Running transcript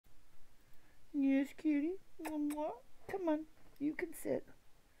cutie. Mwah. Come on. You can sit.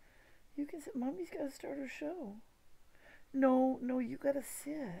 You can sit. Mommy's got to start her show. No, no, you got to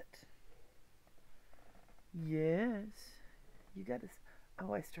sit. Yes. You got to.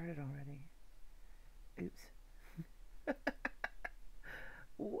 Oh, I started already. Oops.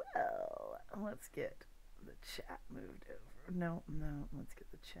 Well, let's get the chat moved over. No, no, let's get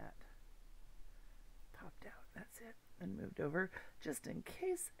the chat popped out. That's it. And moved over just in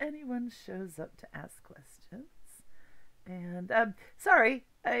case anyone shows up to ask questions. And sorry,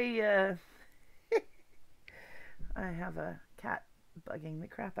 I I have a cat bugging the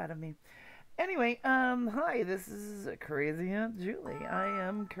crap out of me. Anyway, hi, this is Crazy Aunt Julie. I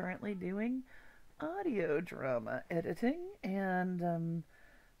am currently doing audio drama editing and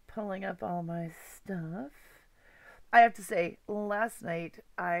pulling up all my stuff. I have to say, last night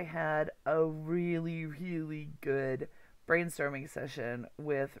I had a really, really good brainstorming session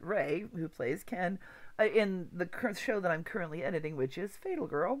with Ray, who plays Ken, in the current show that I'm currently editing, which is Fatal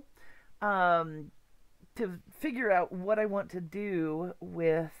Girl, to figure out what I want to do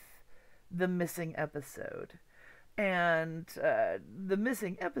with the missing episode. And the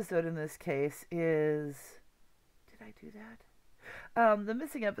missing episode in this case is... Did I do that? The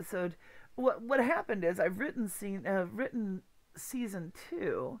missing episode... What happened is I've written season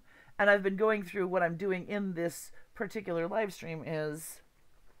 2, and I've been going through what I'm doing in this particular live stream is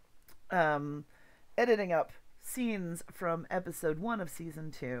editing up scenes from episode 1 of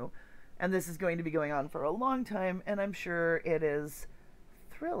season 2, and this is going to be going on for a long time, and I'm sure it is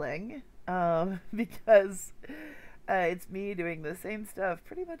thrilling because it's me doing the same stuff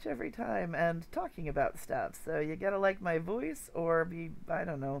pretty much every time and talking about stuff. So you gotta like my voice or be, I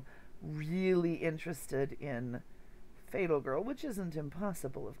don't know, really interested in Fatal Girl, which isn't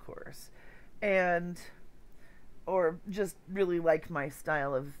impossible, of course, and or just really like my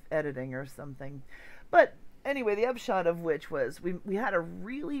style of editing or something. But anyway, the upshot of which was we had a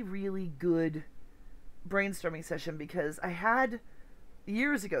really, really good brainstorming session because I had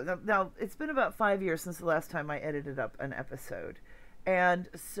years ago, now it's been about 5 years since the last time I edited up an episode, and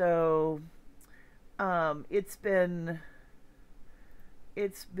so it's been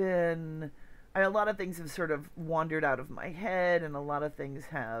a lot of things have sort of wandered out of my head, and a lot of things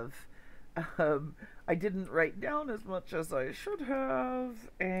have I didn't write down as much as I should have,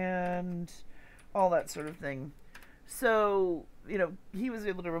 and all that sort of thing. So, you know, he was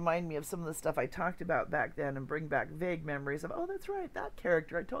able to remind me of some of the stuff I talked about back then and bring back vague memories of, oh, that's right, that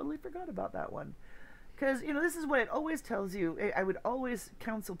character, I totally forgot about that one. Because, you know, this is what it always tells you. I would always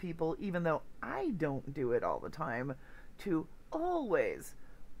counsel people, even though I don't do it all the time, to always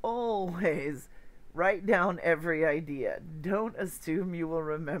write down every idea. Don't assume you will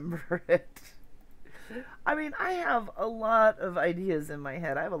remember it. I mean, I have a lot of ideas in my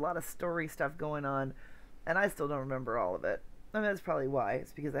head. I have a lot of story stuff going on, and I still don't remember all of it. I mean, that's probably why.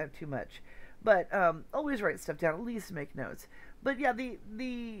 It's because I have too much. But always write stuff down. At least make notes. But yeah,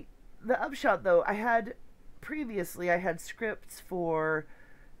 the upshot, though, I had scripts for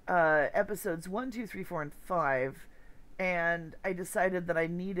episodes 1, 2, 3, 4, and 5, and I decided that I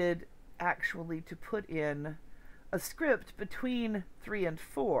needed actually to put in a script between 3 and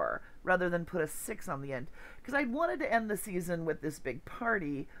 4 rather than put a 6 on the end, because I wanted to end the season with this big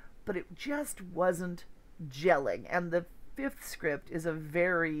party, but it just wasn't gelling. And the 5th script is a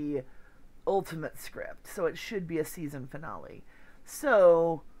very ultimate script, so it should be a season finale.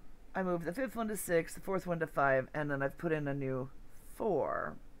 So I moved the 5th one to 6, the 4th one to 5, and then I've put in a new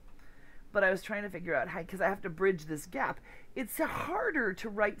 4. But I was trying to figure out how, because I have to bridge this gap. It's harder to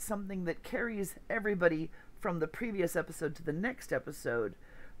write something that carries everybody from the previous episode to the next episode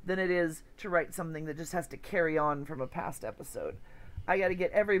than it is to write something that just has to carry on from a past episode. I got to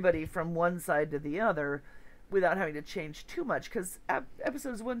get everybody from one side to the other without having to change too much, because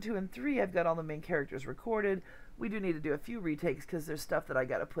episodes 1, 2, and 3, I've got all the main characters recorded. We do need to do a few retakes because there's stuff that I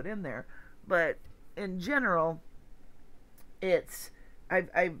got to put in there. But in general, it's...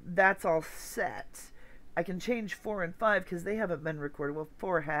 that's all set. I can change 4 and 5 because they haven't been recorded. Well,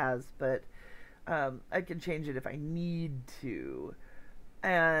 4 has, but I can change it if I need to.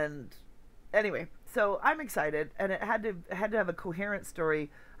 And anyway, so I'm excited, and it had to have a coherent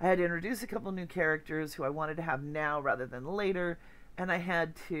story. I had to introduce a couple new characters who I wanted to have now rather than later, and I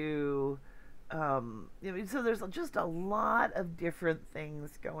had to, so there's just a lot of different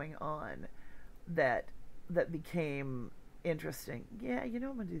things going on that became interesting. Yeah, you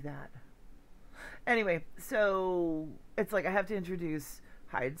know, I'm gonna do that. Anyway, so it's like I have to introduce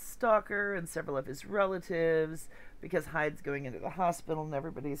Hyde's stalker and several of his relatives, because Hyde's going into the hospital and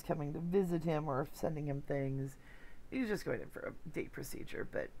everybody's coming to visit him or sending him things. He's just going in for a date procedure,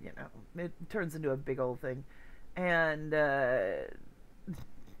 but, you know, it turns into a big old thing. And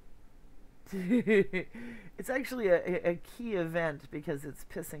it's actually a key event because it's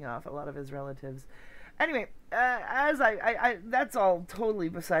pissing off a lot of his relatives. Anyway, as I that's all totally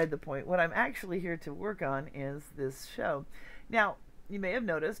beside the point. What I'm actually here to work on is this show. Now, you may have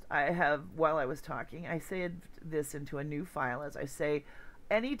noticed I have, while I was talking, I saved this into a new file. As I say,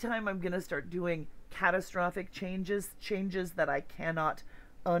 anytime I'm going to start doing catastrophic changes that I cannot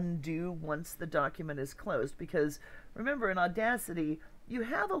undo once the document is closed, because remember, in Audacity you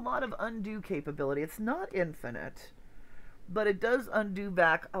have a lot of undo capability. It's not infinite, but it does undo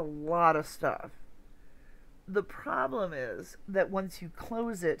back a lot of stuff. The problem is that once you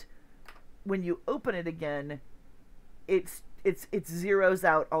close it, when you open it again, it zeroes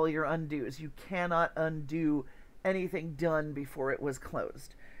out all your undos. You cannot undo anything done before it was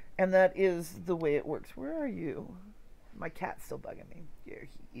closed. And that is the way it works. Where are you? My cat's still bugging me. Here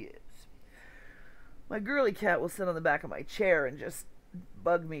he is. My girly cat will sit on the back of my chair and just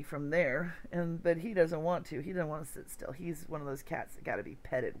bug me from there. But he doesn't want to. He doesn't want to sit still. He's one of those cats that got to be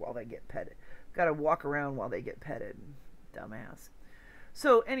petted while they get petted. Got to walk around while they get petted. Dumbass.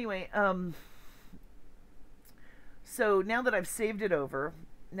 So anyway, so now that I've saved it over,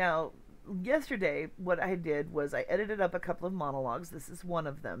 now yesterday what I did was I edited up a couple of monologues. This is one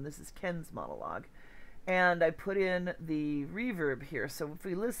of them. This is Ken's monologue. And I put in the reverb here. So if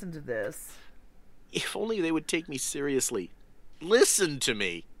we listen to this... If only they would take me seriously. Listen to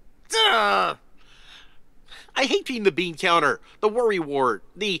me. Duh! I hate being the bean counter, the worry wart,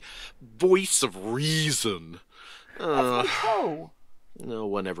 the voice of reason. That's my toe. No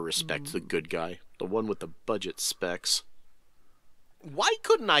one ever respects the good guy, the one with the budget specs. Why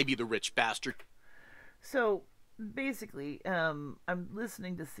couldn't I be the rich bastard? So basically, I'm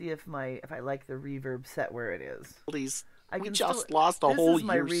listening to see if I like the reverb set where it is. Please, we just lost a whole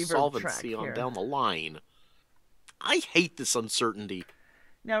year's solvency on here. down the line. I hate this uncertainty.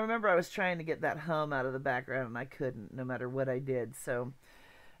 Now remember, I was trying to get that hum out of the background and I couldn't, no matter what I did. So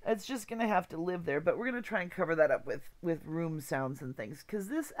it's just gonna have to live there. But we're gonna try and cover that up with room sounds and things, because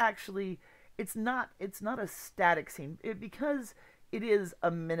this actually, it's not a static scene because it is a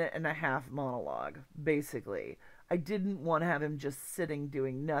 1.5-minute monologue, basically. I didn't want to have him just sitting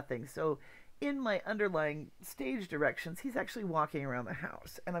doing nothing. So in my underlying stage directions, he's actually walking around the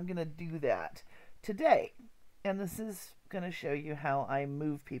house. And I'm going to do that today. And this is going to show you how I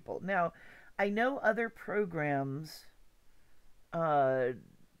move people. Now, I know other programs are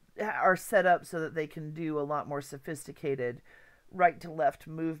set up so that they can do a lot more sophisticated right to left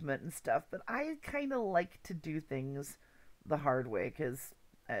movement and stuff. But I kind of like to do things the hard way because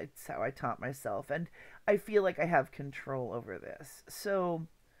it's how I taught myself, and I feel like I have control over this. So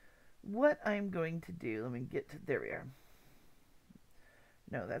what I'm going to do, let me get to, there we are.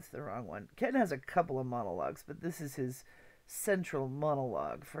 No, that's the wrong one. Ken has a couple of monologues, but this is his central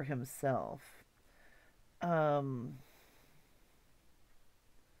monologue for himself. I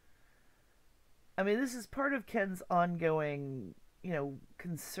mean, this is part of Ken's ongoing,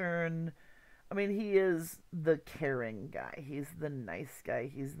 concern. I mean, he is the caring guy. He's the nice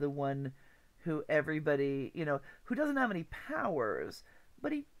guy. He's the one who everybody, who doesn't have any powers,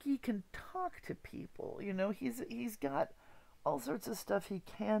 but he can talk to people. He's got all sorts of stuff he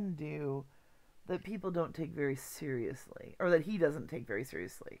can do that people don't take very seriously, or that he doesn't take very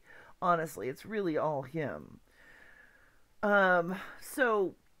seriously. Honestly, it's really all him.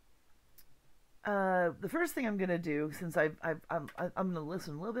 So the first thing I'm gonna do, since I'm gonna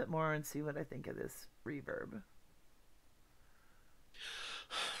listen a little bit more and see what I think of this reverb.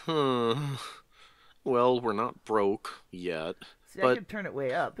 Well, we're not broke yet. See, I could turn it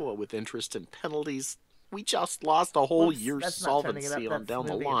way up. Well, with interest and penalties, we just lost a whole year's solvency on down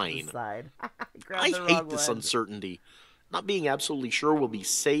the line. I hate this uncertainty. Not being absolutely sure we'll be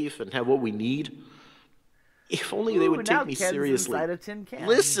safe and have what we need. If only they would take me seriously.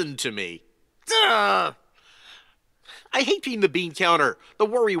 Listen to me. Duh! I hate being the bean counter, the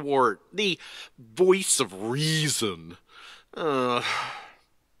worry wart, the voice of reason. No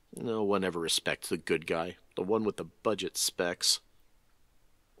one ever respects the good guy, the one with the budget specs.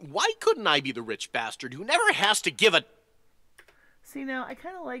 Why couldn't I be the rich bastard who never has to give a... See, now, I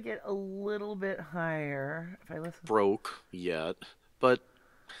kind of like it a little bit higher, if I listen. Broke yet, but,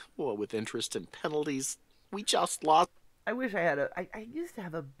 well, with interest and penalties, we just lost... I wish I had I used to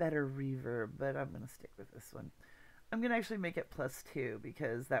have a better reverb, but I'm going to stick with this one. I'm going to actually make it +2,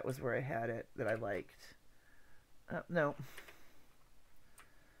 because that was where I had it that I liked. No.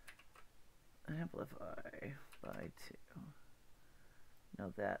 Amplify by 2.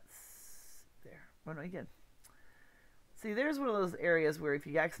 No, that's there. Oh, no, again. See, there's one of those areas where if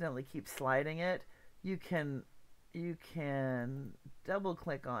you accidentally keep sliding it, you can double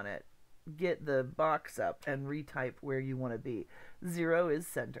click on it, get the box up, and retype where you want to be. 0 is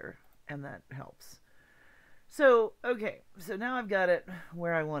center, and that helps. So, okay, so now I've got it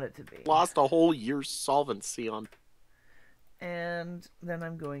where I want it to be. Lost a whole year's solvency on. And then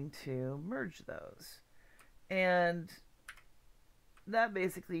I'm going to merge those. And that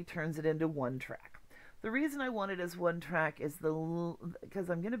basically turns it into one track. The reason I want it as one track is because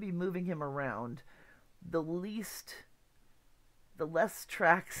I'm going to be moving him around. The less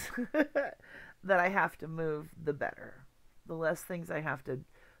tracks that I have to move, the better. The less things I have to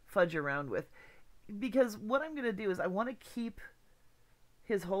fudge around with. Because what I'm going to do is I want to keep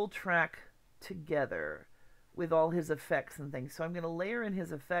his whole track together with all his effects and things. So I'm going to layer in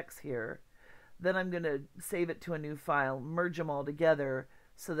his effects here. Then I'm going to save it to a new file, merge them all together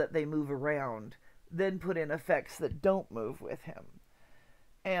so that they move around. Then put in effects that don't move with him.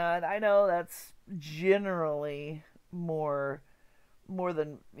 And I know that's generally more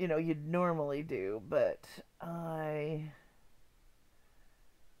than, you'd normally do, but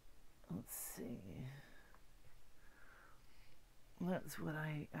let's see. That's what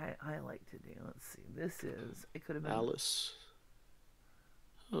I like to do. Let's see. This is, it could have been Alice.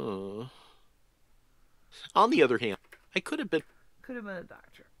 On the other hand, I could have been a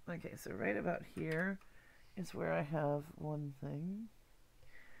doctor. Okay, so right about here is where I have one thing.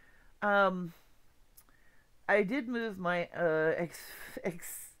 I did move my I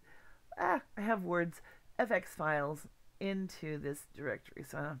have words, FX files into this directory,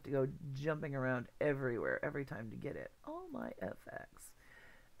 so I don't have to go jumping around everywhere every time to get it. All my FX.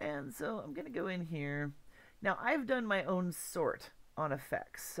 And so I'm going to go in here. Now, I've done my own sort on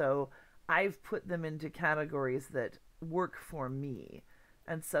effects, so I've put them into categories that work for me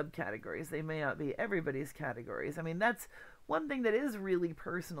and subcategories. They may not be everybody's categories. I mean, that's one thing that is really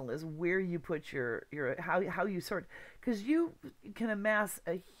personal, is where you put your how you sort, because you can amass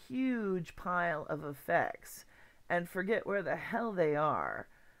a huge pile of effects and forget where the hell they are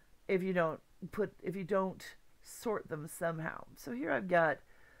if you don't sort them somehow. So here I've got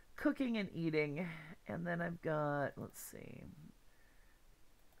cooking and eating, and then I've got, let's see,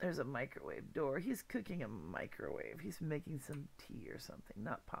 there's a microwave door. He's cooking a microwave. He's making some tea or something,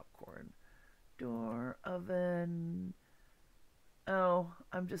 not popcorn. Door, oven. Oh,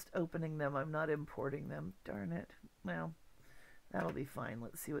 I'm just opening them. I'm not importing them. Darn it. Well, that'll be fine.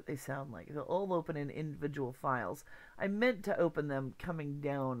 Let's see what they sound like. They'll all open in individual files. I meant to open them coming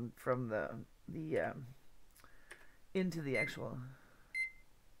down from the into the actual.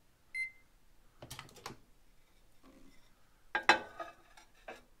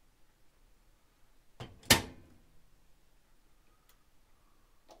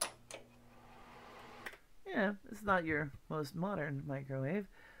 Yeah, it's not your most modern microwave,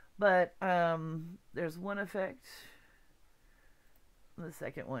 but there's one effect. The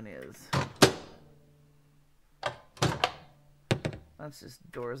second one is, that's just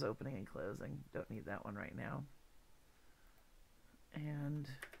doors opening and closing. Don't need that one right now. And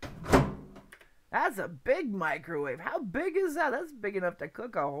that's a big microwave. How big is that? That's big enough to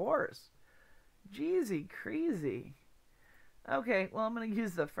cook a horse. Jeezy crazy. Okay, well, I'm going to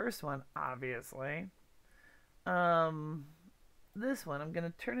use the first one, obviously. This one, I'm going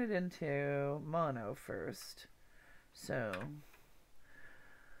to turn it into mono first. So,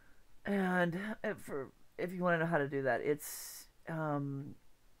 and if you want to know how to do that, it's,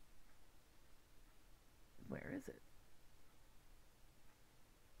 where is it?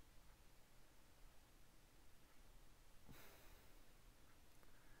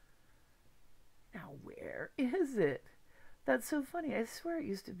 Now, where is it? That's so funny. I swear it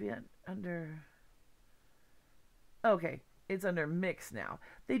used to be under... Okay, it's under mix now.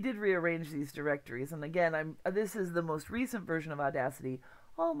 They did rearrange these directories, and again, this is the most recent version of Audacity.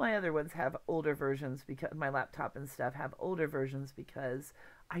 All my other ones have older versions, because my laptop and stuff have older versions, because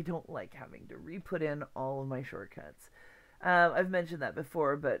I don't like having to re-put in all of my shortcuts. I've mentioned that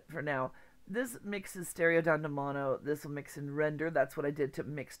before, but for now, this mixes stereo down to mono. This will mix and render. That's what I did to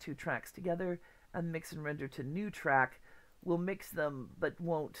mix two tracks together, and mix and render to new track. We'll mix them, but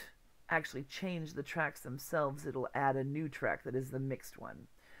won't actually change the tracks themselves. It'll add a new track that is the mixed one.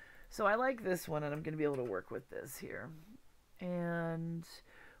 So I like this one, and I'm going to be able to work with this here.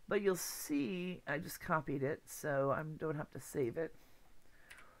 But you'll see I just copied it, so I don't have to save it.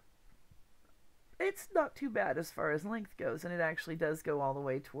 It's not too bad as far as length goes, and it actually does go all the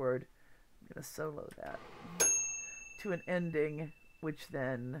way toward, I'm going to solo that, to an ending, which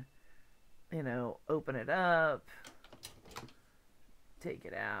then, open it up, take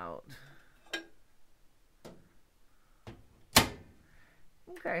it out,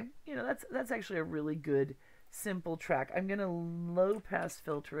 Okay, you know, that's actually a really good simple track. I'm gonna low pass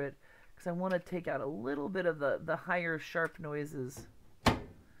filter it because I want to take out a little bit of the higher sharp noises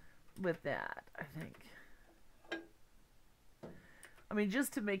with that, I think. I mean,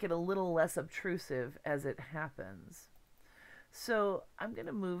 just to make it a little less obtrusive as it happens. So I'm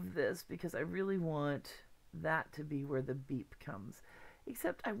gonna move this because I really want that to be where the beep comes.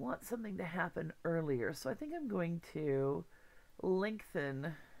 Except I want something to happen earlier, so I think I'm going to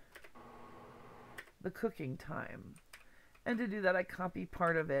lengthen the cooking time. And to do that, I copy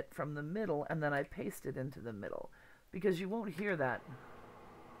part of it from the middle and then I paste it into the middle, because you won't hear that.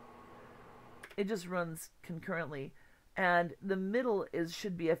 It just runs concurrently, and the middle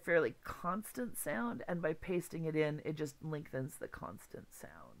should be a fairly constant sound, and by pasting it in, it just lengthens the constant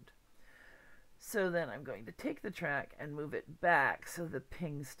sound. So then I'm going to take the track and move it back so the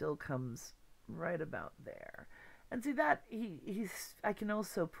ping still comes right about there. And see that I can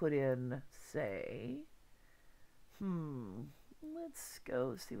also put in, say, let's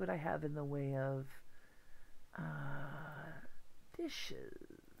go see what I have in the way of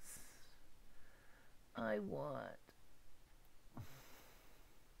dishes. I want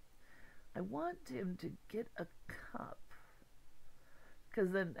him to get a cup.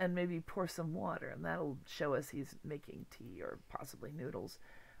 Because then, and maybe pour some water, and that'll show us he's making tea or possibly noodles.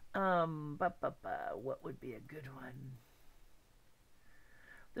 What would be a good one?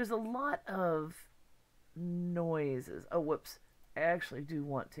 There's a lot of noises. Oh, whoops. I actually do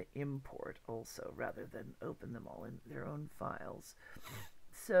want to import also, rather than open them all in their own files.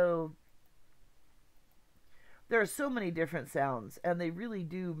 So there are so many different sounds, and they really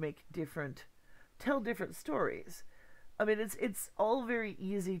do tell different stories. I mean, it's all very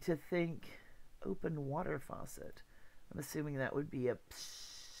easy to think open water faucet. I'm assuming that would be a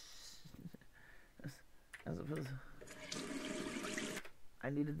as opposed.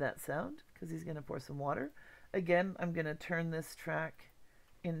 I needed that sound because he's going to pour some water. Again, I'm going to turn this track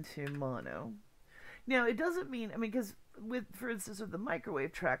into mono. Now, it doesn't mean, I mean, because for instance, with the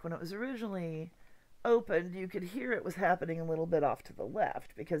microwave track, when it was originally opened, you could hear it was happening a little bit off to the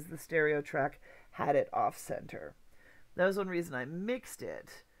left because the stereo track had it off center. That was one reason I mixed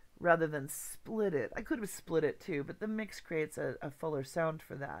it rather than split it. I could have split it too, but the mix creates a fuller sound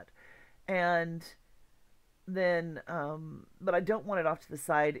for that. And then, but I don't want it off to the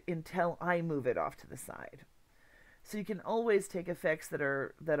side until I move it off to the side. So you can always take effects that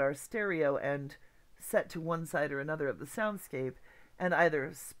are stereo and set to one side or another of the soundscape, and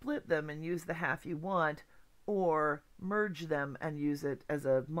either split them and use the half you want, or merge them and use it as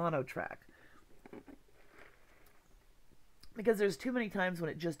a mono track. Because there's too many times when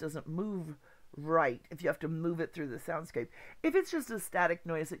it just doesn't move right if you have to move it through the soundscape. If it's just a static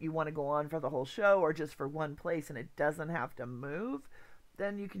noise that you want to go on for the whole show or just for one place and it doesn't have to move,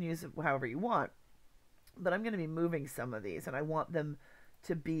 then you can use it however you want. But I'm going to be moving some of these, and I want them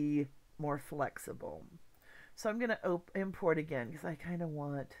to be more flexible. So I'm going to import again because I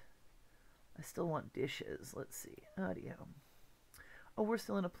still want dishes. Let's see, audio. Oh, we're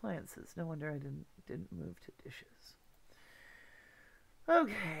still in appliances. No wonder I didn't move to dishes.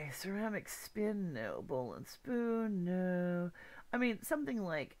 Okay, ceramic spin, no. Bowl and spoon, no. I mean, something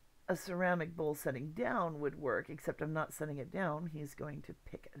like a ceramic bowl setting down would work, except I'm not setting it down. He's going to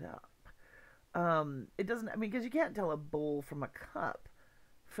pick it up. It doesn't, I mean, because you can't tell a bowl from a cup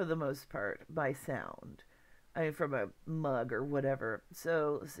for the most part by sound. I mean, from a mug or whatever.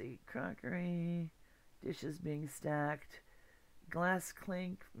 So, let's see, crockery, dishes being stacked, glass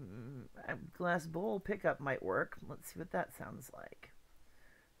clink, glass bowl pickup might work. Let's see what that sounds like.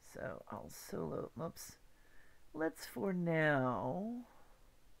 So I'll solo, oops. Let's for now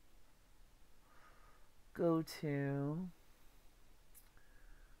go to,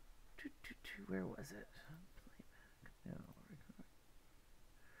 where was it? Playback, no,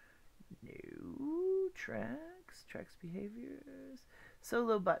 tracks behaviors,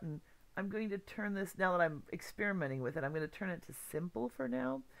 solo button. I'm going to turn this, now that I'm experimenting with it, I'm going to turn it to simple for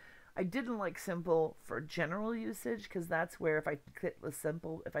now. I didn't like simple for general usage because that's where if I click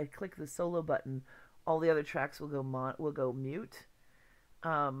the solo button, all the other tracks will go mute.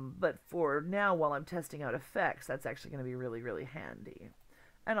 But for now, while I'm testing out effects, that's actually going to be really, really handy.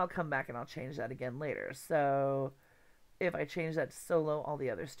 And I'll come back and I'll change that again later. So if I change that to solo, all the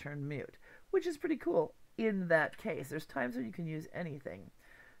others turn mute, which is pretty cool in that case. There's times when you can use anything.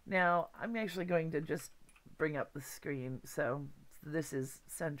 Now, I'm actually going to just bring up the screen, so this is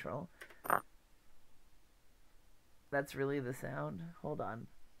central. That's really the sound. Hold on.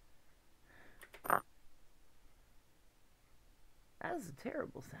 That is a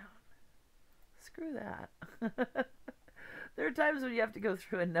terrible sound. Screw that. There are times when you have to go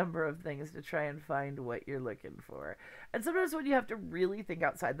through a number of things to try and find what you're looking for. And sometimes when you have to really think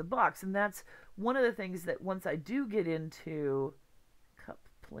outside the box. And that's one of the things that once I do get into cup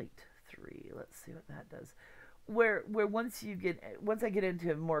plate 3, let's see what that does. Where once I get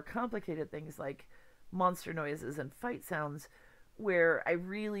into more complicated things like monster noises and fight sounds, where I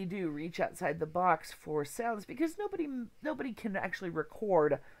really do reach outside the box for sounds, because nobody can actually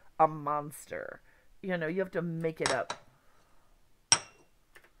record a monster. You know, you have to make it up.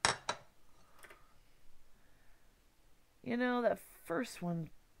 You know, that first one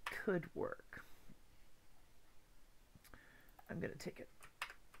could work. I'm going to take it,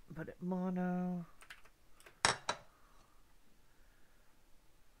 put it mono.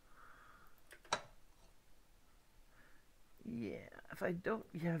 Yeah, if I don't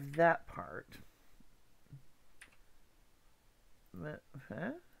have that part. But,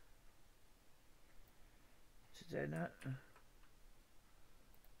 huh? Should I not?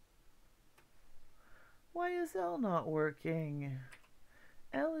 Why is L not working?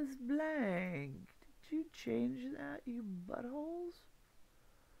 L is blank. Did you change that, you buttholes?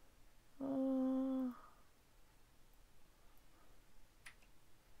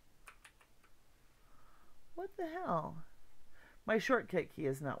 What the hell? My shortcut key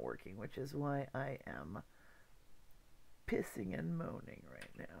is not working, which is why I am pissing and moaning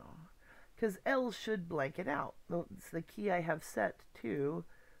right now. Because L should blank it out. It's the key I have set to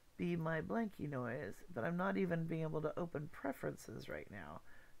be my blanky noise, but I'm not even being able to open preferences right now.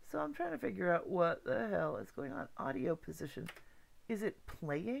 So I'm trying to figure out what the hell is going on. Audio position. Is it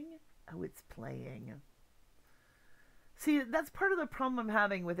playing? Oh, it's playing. See, that's part of the problem I'm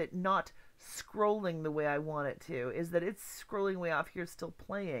having with it not scrolling the way I want it to, is that it's scrolling way off here, still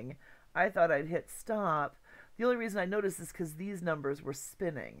playing. I thought I'd hit stop. The only reason I noticed is because these numbers were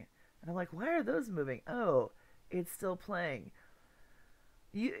spinning. And I'm like, why are those moving? Oh, it's still playing.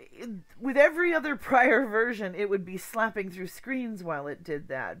 With every other prior version, it would be slapping through screens while it did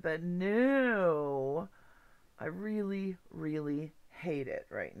that. But no, I really, really hate it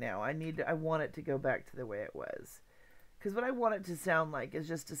right now. I want it to go back to the way it was. Because what I want it to sound like is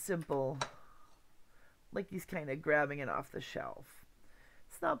just a simple, like he's kind of grabbing it off the shelf.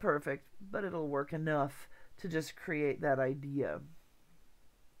 It's not perfect, but it'll work enough to just create that idea.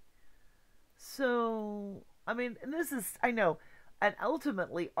 So, I mean, and this is, I know, and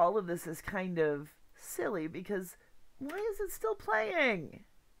ultimately all of this is kind of silly because why is it still playing?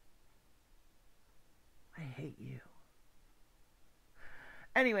 I hate you.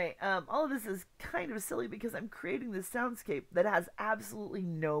 Anyway, all of this is kind of silly because I'm creating this soundscape that has absolutely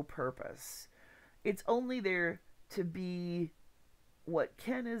no purpose. It's only there to be what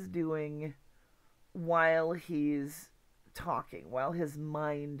Ken is doing while he's talking, while his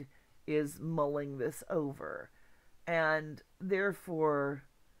mind is mulling this over. And therefore,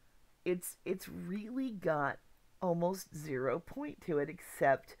 it's really got almost 0 point to it,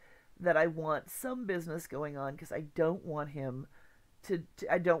 except that I want some business going on because I don't want him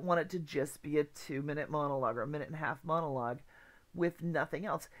I don't want it to just be a 2-minute monologue or a 1.5-minute monologue with nothing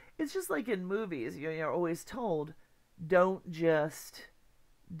else. It's just like in movies, you're always told, don't just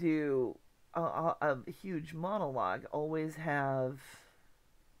do a huge monologue. Always have...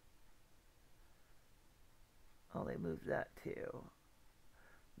 Oh, they moved that too.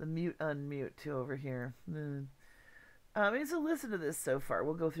 The mute unmute to over here. So listen to this so far.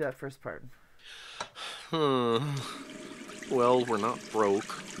 We'll go through that first part. Well, we're not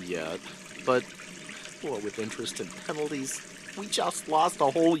broke yet, but what with interest and penalties, we just lost a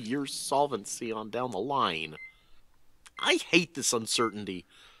whole year's solvency on down the line. I hate this uncertainty.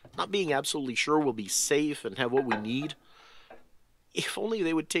 Not being absolutely sure we'll be safe and have what we need. If only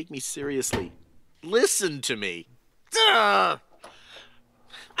they would take me seriously. Listen to me. Duh!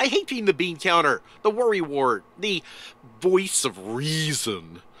 I hate being the bean counter, the worry wart, the voice of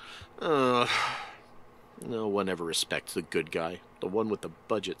reason. No one ever respects the good guy, the one with the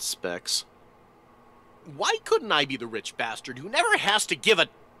budget specs. Why couldn't I be the rich bastard who never has to give a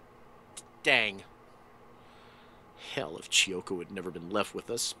dang? Hell, if Chiyoko had never been left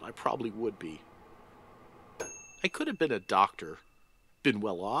with us, I probably would be. I could have been a doctor, been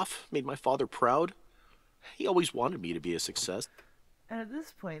well off, made my father proud. He always wanted me to be a success. And at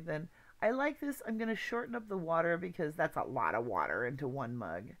this point, then, I like this. I'm going to shorten up the water because that's a lot of water into one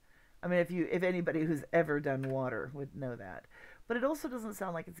mug. I mean, if anybody who's ever done water would know that. But it also doesn't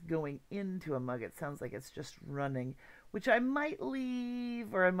sound like it's going into a mug. It sounds like it's just running, which I might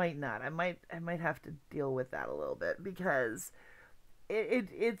leave or I might not. I might have to deal with that a little bit because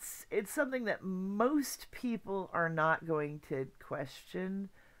it's something that most people are not going to question,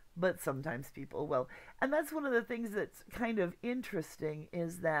 but sometimes people will. And that's one of the things that's kind of interesting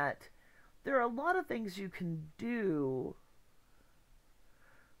is that there are a lot of things you can do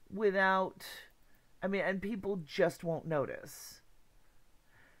without, I mean, and people just won't notice.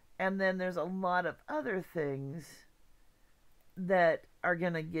 And then there's a lot of other things that are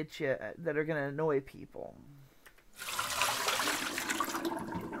going to get you, that are going to annoy people.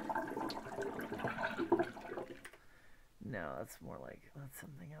 No, that's more like, that's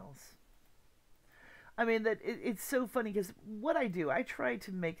something else. I mean, it's so funny because what I do, I try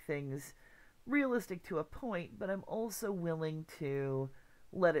to make things realistic to a point, but I'm also willing to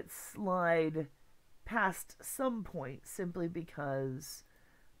let it slide past some point simply because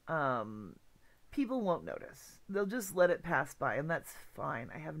people won't notice. They'll just let it pass by, and that's fine.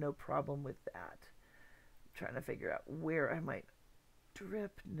 I have no problem with that. I'm trying to figure out where I might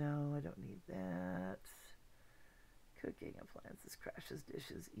drip. No, I don't need that. Cooking, appliances, crashes,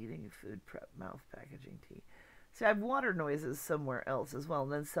 dishes, eating, food prep, mouth, packaging, tea. See, I have water noises somewhere else as well,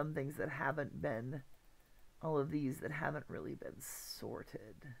 and then some things that haven't been, all of these that haven't really been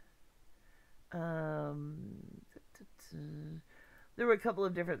sorted. There were a couple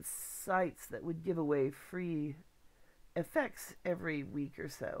of different sites that would give away free effects every week or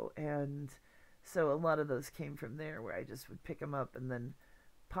so, and so a lot of those came from there, where I just would pick them up and then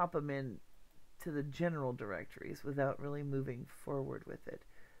pop them in to the general directories without really moving forward with it.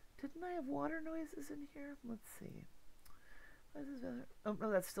 Didn't I have water noises in here? Let's see. Oh no,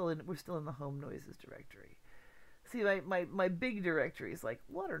 that's still in. We're still in the home noises directory. See, my big directory is like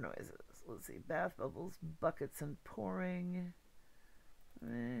water noises. Let's see, bath bubbles, buckets and pouring.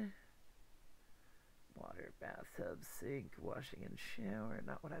 Water, bathtub, sink, washing and shower.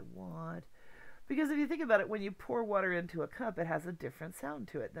 Not what I want. Because if you think about it, when you pour water into a cup, it has a different sound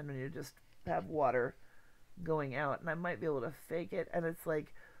to it than when you just have water going out. And I might be able to fake it, and it's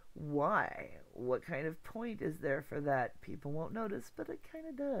like, why? What kind of point is there for that? People won't notice, but it kind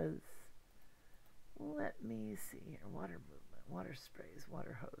of does. Let me see here. Water movement, water sprays,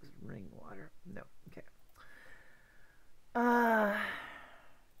 water hose, ring water. No, okay.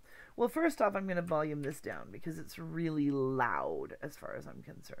 Well, first off, I'm going to volume this down because it's really loud as far as I'm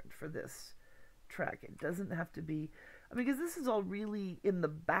concerned for this track. It doesn't have to be, I mean, because this is all really in the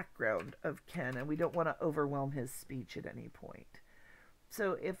background of Ken, and we don't want to overwhelm his speech at any point.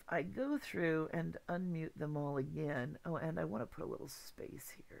 So if I go through and unmute them all again, oh, and I want to put a little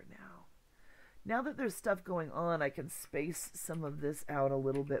space here now. Now that there's stuff going on, I can space some of this out a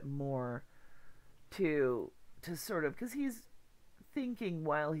little bit more to sort of, because he's thinking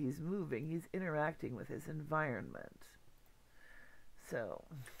while he's moving, he's interacting with his environment. So.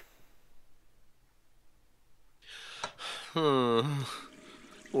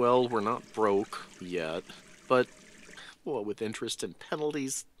 Well, we're not broke yet, but well, with interest and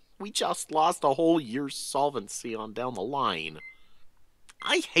penalties, we just lost a whole year's solvency on down the line.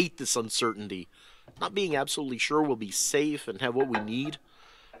 I hate this uncertainty. Not being absolutely sure we'll be safe and have what we need.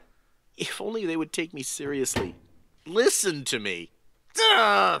 If only they would take me seriously. Listen to me.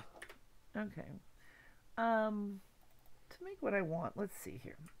 Duh! Okay. To make what I want, let's see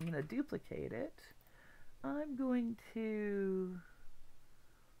here. I'm going to duplicate it. I'm going to...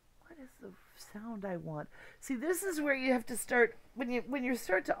 What is the sound I want? See, this is where you have to start... When you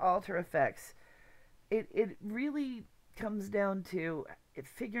start to alter effects, it really comes down to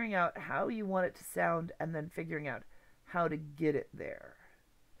figuring out how you want it to sound and then figuring out how to get it there.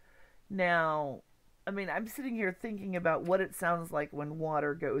 Now, I mean, I'm sitting here thinking about what it sounds like when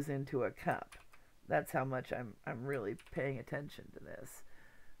water goes into a cup. That's how much I'm really paying attention to this.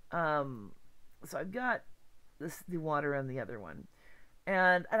 So I've got the water and the other one.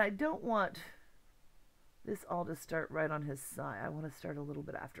 And I don't want this all to start right on his side. I want to start a little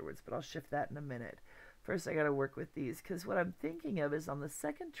bit afterwards, but I'll shift that in a minute. First, I got to work with these, because what I'm thinking of is on the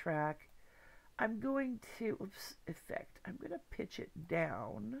second track, I'm going to, oops, effect. I'm going to pitch it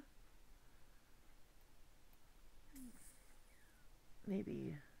down.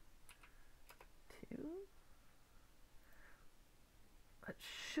 Maybe 2. That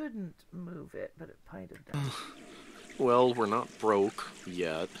shouldn't move it, but it might have done. Well, we're not broke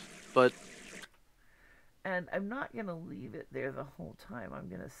yet, but... And I'm not going to leave it there the whole time. I'm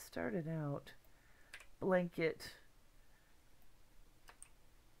going to start it out, blanket.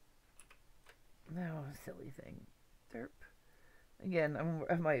 No, silly thing. Derp. Again,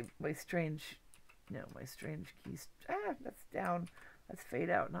 my strange keys. That's down. That's fade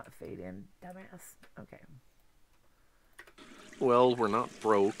out, not fade in. Dumbass. Okay. Well, we're not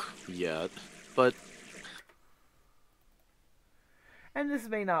broke yet, but... And this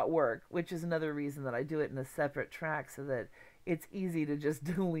may not work, which is another reason that I do it in a separate track so that it's easy to just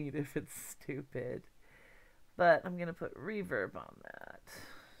delete if it's stupid. But I'm going to put reverb on that.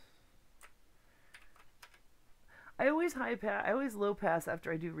 I always low pass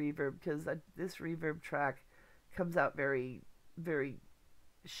after I do reverb because this reverb track comes out very, very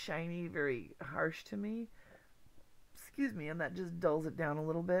shiny, very harsh to me. Excuse me, and that just dulls it down a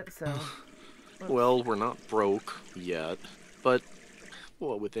little bit, so... Well, we're not broke yet, but,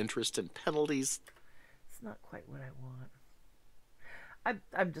 well, with interest and penalties... It's not quite what I want.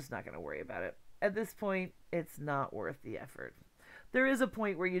 I'm just not going to worry about it. At this point, it's not worth the effort. There is a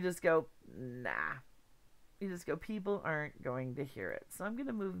point where you just go, nah. You just go, people aren't going to hear it. So I'm going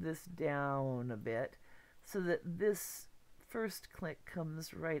to move this down a bit so that this first click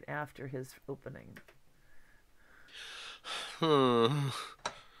comes right after his opening.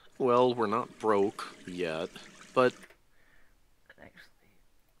 Well, we're not broke yet, but... Actually,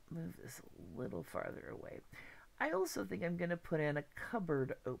 move this a little farther away. I also think I'm going to put in a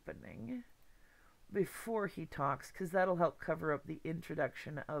cupboard opening before he talks, because that'll help cover up the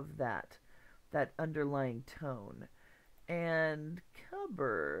introduction of that underlying tone. And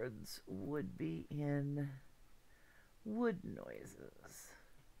cupboards would be in wood noises.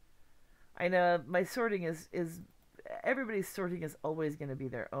 I know my sorting is everybody's sorting is always going to be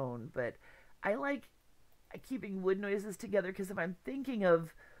their own, but I like keeping wood noises together because if I'm thinking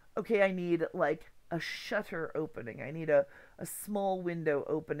of, okay, I need like a shutter opening, I need a small window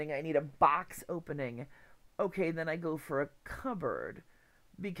opening, I need a box opening, okay, then I go for a cupboard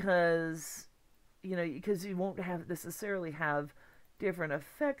because, you know, because you won't have necessarily have different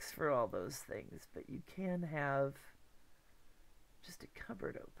effects for all those things, but you can have just a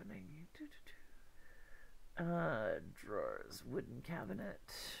cupboard opening. Drawers, wooden cabinet.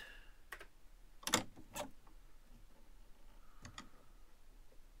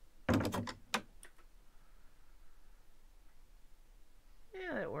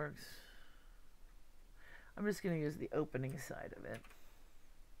 Yeah, that works. I'm just going to use the opening side of it.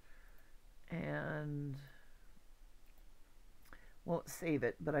 And won't save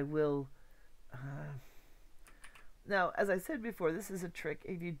it, but I will. Now, as I said before, this is a trick.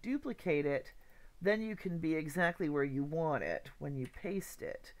 If you duplicate it, then you can be exactly where you want it when you paste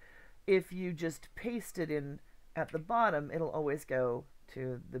it. If you just paste it in at the bottom, it'll always go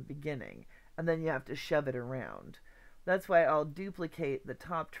to the beginning, and then you have to shove it around. That's why I'll duplicate the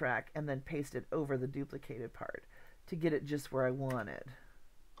top track and then paste it over the duplicated part to get it just where I want it.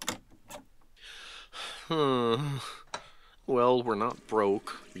 Well, we're not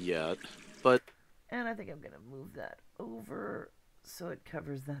broke yet, but... And I think I'm going to move that over so it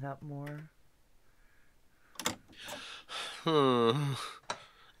covers that up more.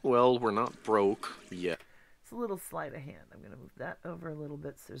 Well, we're not broke yet. It's a little sleight of hand. I'm going to move that over a little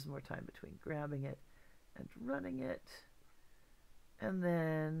bit so there's more time between grabbing it and running it. And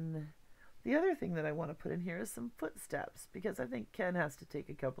then the other thing that I want to put in here is some footsteps, because I think Ken has to take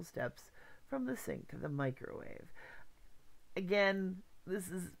a couple steps from the sink to the microwave. Again, this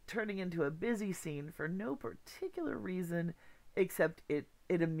is turning into a busy scene for no particular reason except it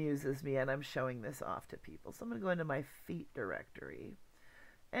amuses me and I'm showing this off to people. So I'm going to go into my feet directory.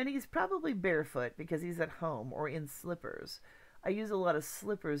 And he's probably barefoot because he's at home or in slippers. I use a lot of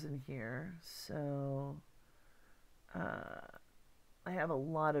slippers in here, so I have a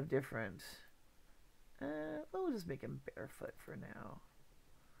lot of different... we'll just make him barefoot for now.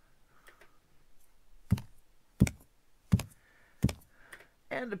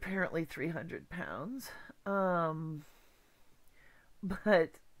 And apparently 300 pounds. But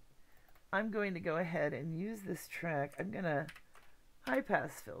I'm going to go ahead and use this track. I'm going to high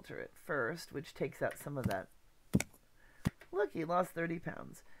pass filter it first, which takes out some of that. Look, he lost 30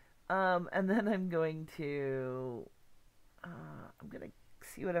 pounds. And then I'm going to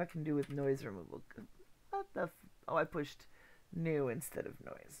see what I can do with noise removal. What the oh, I pushed new instead of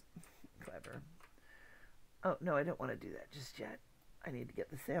noise. Clever. Oh, no, I don't want to do that just yet. I need to get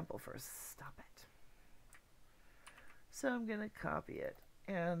the sample first. Stop it. So I'm going to copy it,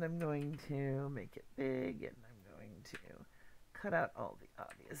 and I'm going to make it big, and I'm going to cut out all the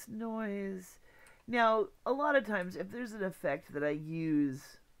obvious noise. Now, a lot of times, if there's an effect that I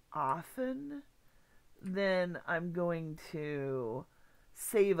use often, then I'm going to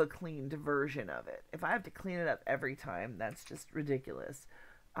save a cleaned version of it. If I have to clean it up every time, that's just ridiculous.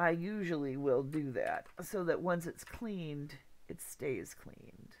 I usually will do that, so that once it's cleaned, it stays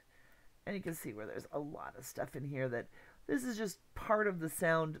cleaned. And you can see where there's a lot of stuff in here that this is just part of the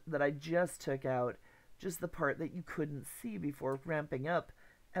sound that I just took out, just the part that you couldn't see before ramping up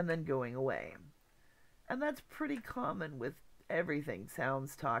and then going away. And that's pretty common with everything,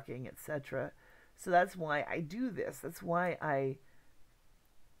 sounds, talking, etc. So that's why I do this. That's why I...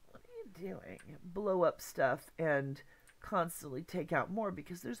 What are you doing? Blow up stuff and constantly take out more,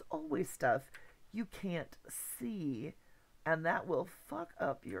 because there's always stuff you can't see, and that will fuck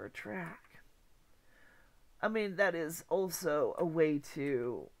up your track. I mean, that is also a way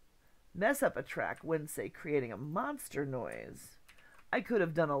to mess up a track when, say, creating a monster noise. I could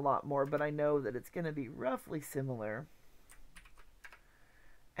have done a lot more, but I know that it's going to be roughly similar,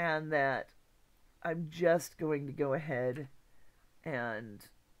 and that I'm just going to go ahead and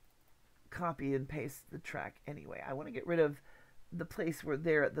copy and paste the track anyway. I want to get rid of the place where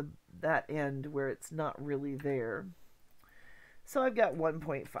they're at that end where it's not really there. So I've got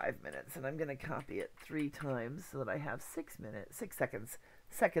 1.5 minutes, and I'm going to copy it 3 times so that I have 6 seconds.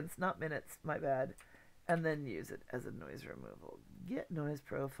 Seconds, not minutes, my bad. And then use it as a noise removal. Get noise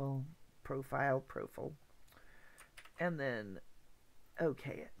profile, and then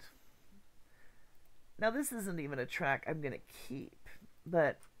okay it. Now this isn't even a track I'm going to keep,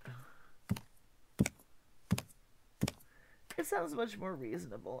 but it sounds much more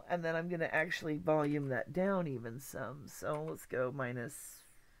reasonable. And then I'm going to actually volume that down even some. So let's go -6.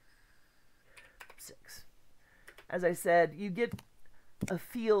 As I said, you get a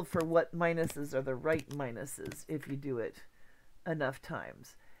feel for what minuses are the right minuses if you do it enough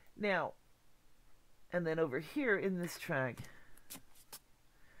times. Now, and then over here in this track,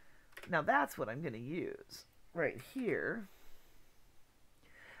 now that's what I'm going to use right here.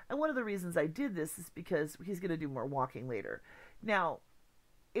 And one of the reasons I did this is because he's going to do more walking later. Now,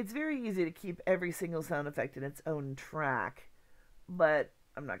 it's very easy to keep every single sound effect in its own track, but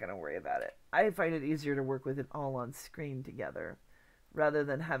I'm not going to worry about it. I find it easier to work with it all on screen together, rather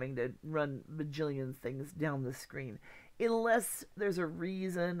than having to run bajillion things down the screen. Unless there's a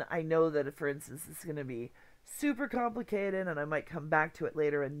reason I know that, for instance, it's going to be super complicated and I might come back to it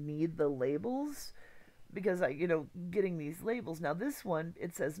later and need the labels, because getting these labels. Now this one,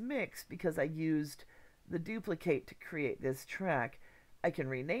 it says mix because I used the duplicate to create this track. I can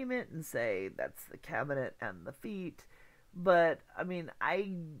rename it and say that's the cabinet and the feet. But, I mean,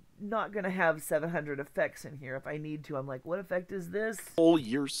 I'm not going to have 700 effects in here. If I need to, I'm like, what effect is this? Whole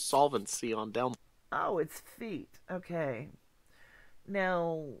year's solvency on down. Oh, it's feet. Okay.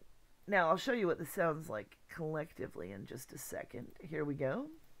 Now I'll show you what this sounds like collectively in just a second. Here we go.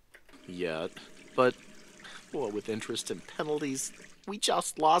 Yet, but, well, with interest and penalties, we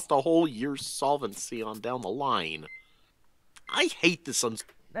just lost a whole year's solvency on down the line. I hate this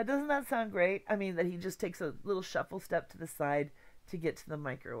Now, doesn't that sound great? I mean, that he just takes a little shuffle step to the side to get to the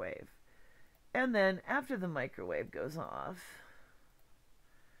microwave. And then, after the microwave goes off,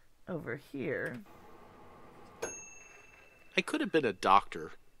 over here... I could have been a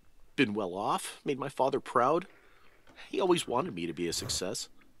doctor. Been well off, made my father proud. He always wanted me to be a success.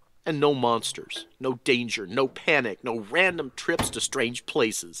 And no monsters, no danger, no panic, no random trips to strange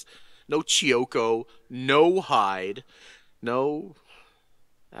places. No Chiyoko, no Hyde, no...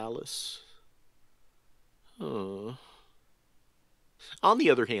 Alice. On the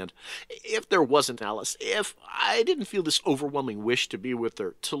other hand, if there wasn't Alice, if I didn't feel this overwhelming wish to be with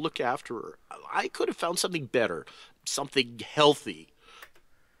her, to look after her, I could have found something better, something healthy.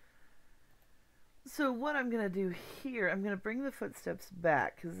 So what I'm going to do here, I'm going to bring the footsteps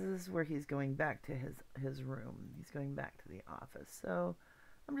back, because this is where he's going back to his room. He's going back to the office. So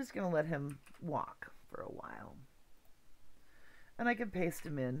I'm just going to let him walk for a while. And I can paste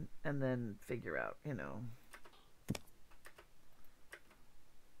him in and then figure out,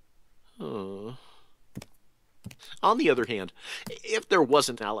 On the other hand, if there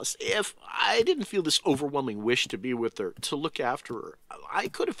wasn't Alice, if I didn't feel this overwhelming wish to be with her, to look after her, I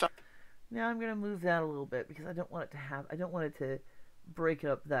could have found... Now I'm going to move that a little bit because I don't want it to break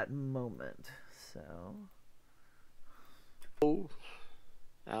up that moment. So. Oh,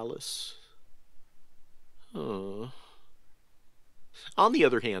 Alice. On the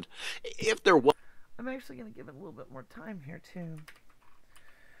other hand, if there was... I'm actually going to give it a little bit more time here, too.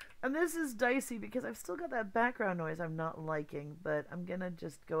 And this is dicey because I've still got that background noise I'm not liking, but I'm going to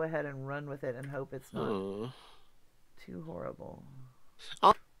just go ahead and run with it and hope it's not too horrible.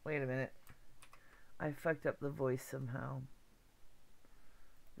 Wait a minute. I fucked up the voice somehow.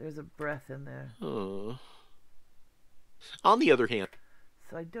 There's a breath in there. On the other hand...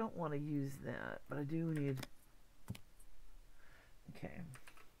 So I don't want to use that, but I do need... Okay.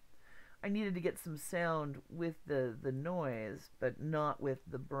 I needed to get some sound with the noise, but not with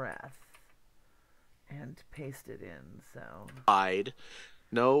the breath. And paste it in, so... Hyde.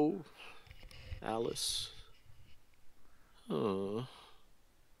 No. Alice. On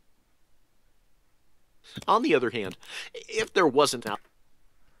the other hand, if there wasn't...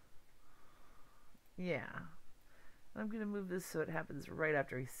 Yeah. I'm going to move this so it happens right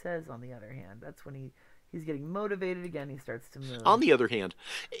after he says, on the other hand. That's when he's getting motivated again. He starts to move. On the other hand,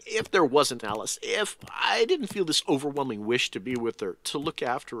 if there wasn't Alice, if I didn't feel this overwhelming wish to be with her, to look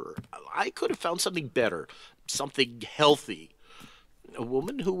after her, I could have found something better, something healthy. A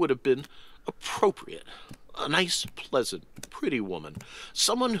woman who would have been appropriate. A nice, pleasant, pretty woman.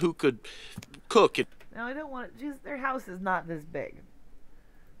 Someone who could cook and... Now, I don't want to... Just, their house is not this big.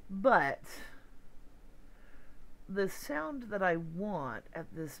 But the sound that I want at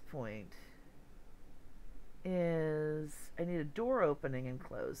this point is... I need a door opening and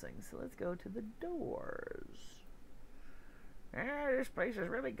closing. So let's go to the doors. This place has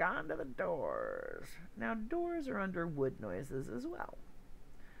really gone to the doors. Now, doors are under wood noises as well.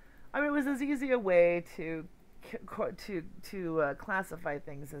 I mean, it was as easy a way to classify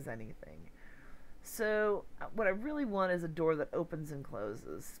things as anything. So, what I really want is a door that opens and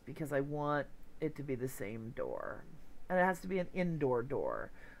closes, because I want it to be the same door. And it has to be an indoor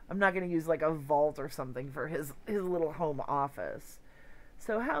door. I'm not going to use like a vault or something for his little home office.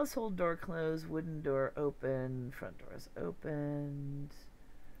 So, household door closed, wooden door open, front doors opened,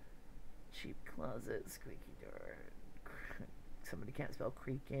 cheap closet, squeaky door. Somebody can't spell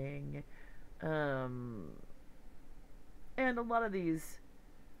creaking. And a lot of these,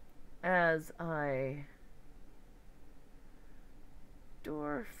 as I...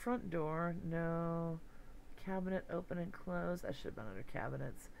 Door, front door, no. Cabinet open and close. I should have been under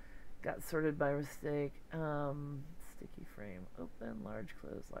cabinets. Got sorted by mistake. Sticky frame open, large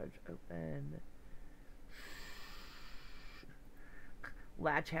close, large open.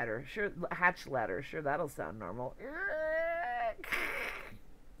 Latch ladder, sure. Hatch ladder, sure. That'll sound normal.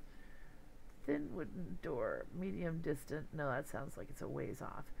 Thin wooden door, medium distant. No, that sounds like it's a ways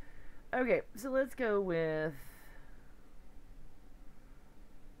off. Okay, so let's go with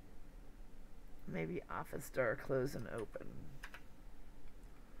maybe office door, close and open.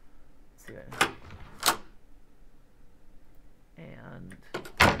 Let's see what. And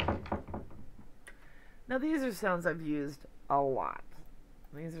now these are sounds I've used a lot.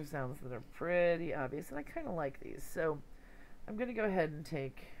 These are sounds that are pretty obvious, and I kind of like these. So I'm going to go ahead and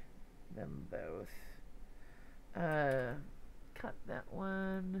take them both. Cut that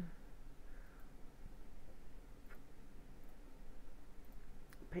one.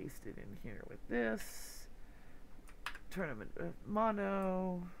 Paste it in here with this. Turn them into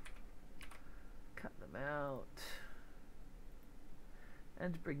mono. Cut them out.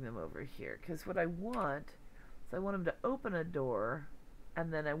 And bring them over here. Because what I want is I want them to open a door,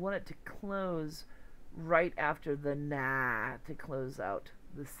 and then I want it to close right after the nah to close out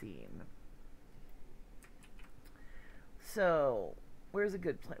the scene. So, where's a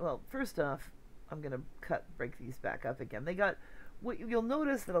good place? Well, first off, I'm going to break these back up again. They got, what you'll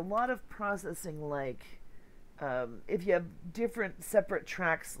notice that a lot of processing, like, if you have different separate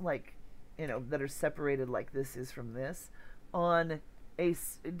tracks, like, that are separated like this is from this, on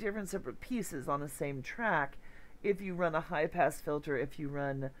different separate pieces on the same track, if you run a high-pass filter, if you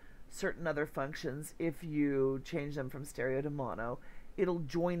run certain other functions, if you change them from stereo to mono, it'll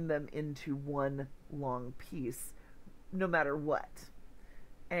join them into one long piece, no matter what.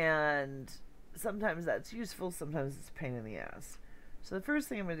 And sometimes that's useful, sometimes it's a pain in the ass. So the first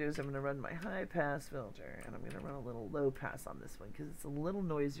thing I'm going to do is I'm going to run my high-pass filter, and I'm going to run a little low-pass on this one, because it's a little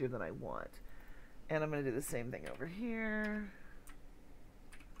noisier than I want. And I'm going to do the same thing over here.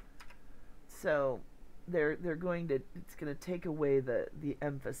 So it's going to take away the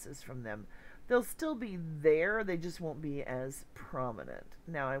emphasis from them. They'll still be there, they just won't be as prominent.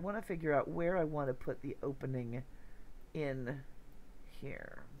 Now I want to figure out where I want to put the opening in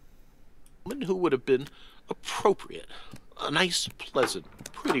here. Woman who would have been appropriate. A nice, pleasant,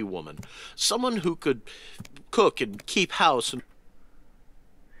 pretty woman. Someone who could cook and keep house. And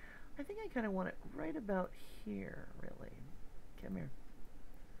I think I kind of want it right about here, really. Come here.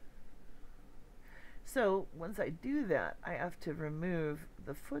 So, once I do that, I have to remove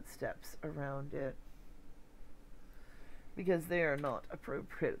the footsteps around it, because they are not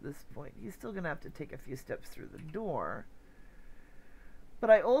appropriate at this point. He's still going to have to take a few steps through the door. But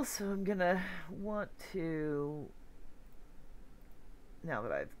I also am going to want to, now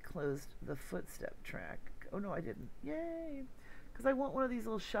that I've closed the footstep track, oh no I didn't, yay, because I want one of these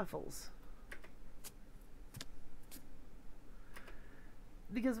little shuffles.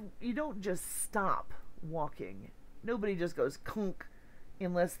 Because you don't just stop walking. Nobody just goes kunk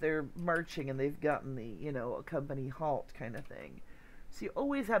unless they're marching and they've gotten the, a company halt kind of thing. So you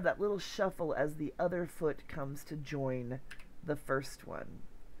always have that little shuffle as the other foot comes to join the first one.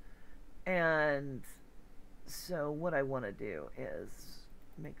 And so what I want to do is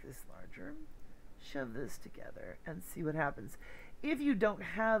make this larger, shove this together and see what happens. If you don't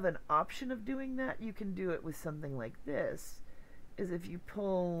have an option of doing that, you can do it with something like this, is if you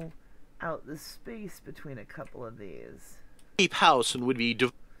pull out the space between a couple of these. Keep house and would be...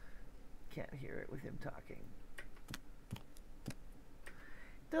 Can't hear it with him talking.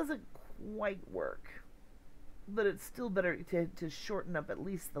 Doesn't quite work, but it's still better to shorten up at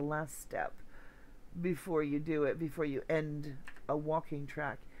least the last step before you do it, before you end a walking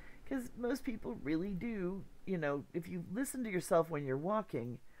track. Because most people really do, you know, if you listen to yourself when you're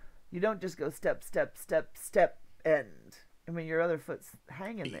walking, you don't just go step, step, step, step, end. I mean, your other foot's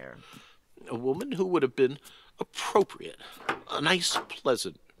hanging there. A woman who would have been appropriate. A nice,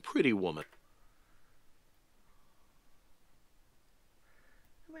 pleasant, pretty woman.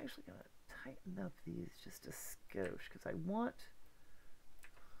 I'm actually going to tighten up these just a skosh, because I want...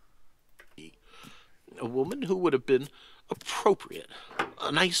 A woman who would have been appropriate.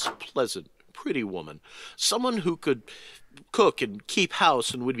 A nice, pleasant, pretty woman. Someone who could cook and keep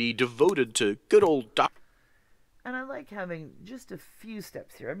house and would be devoted to good old Doc. And I like having just a few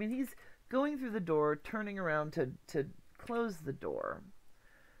steps here. I mean, he's going through the door, turning around to close the door.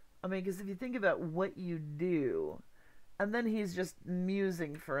 I mean, because if you think about what you do, and then he's just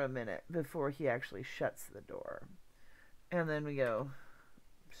musing for a minute before he actually shuts the door. And then we go...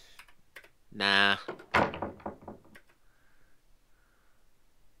 Nah.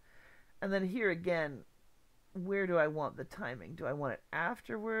 And then here again, where do I want the timing? Do I want it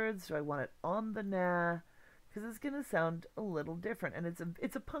afterwards? Do I want it on the nah? Because it's going to sound a little different. And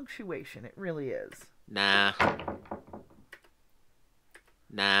it's a punctuation. It really is. Nah.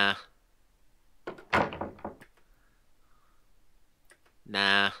 Nah.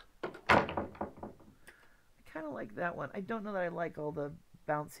 Nah. I kind of like that one. I don't know that I like all the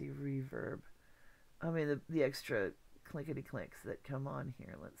bouncy reverb. I mean, the extra clinkety clinks that come on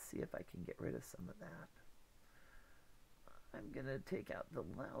here. Let's see if I can get rid of some of that. I'm going to take out the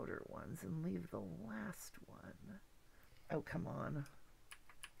louder ones and leave the last one. Oh, come on.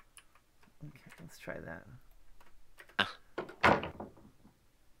 Okay, let's try that.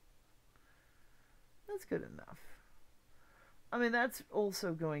 That's good enough. I mean, that's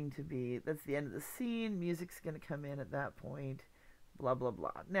also going to be, that's the end of the scene. Music's going to come in at that point. Blah, blah,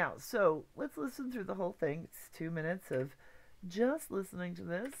 blah. Now, so let's listen through the whole thing. It's 2 minutes of just listening to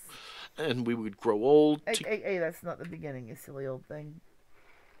this. And we would grow old. Hey, that's not the beginning, you silly old thing.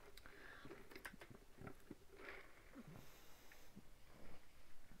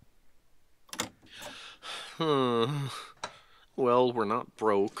 Well, we're not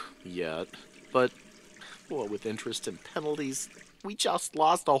broke yet, but well, with interest and penalties, we just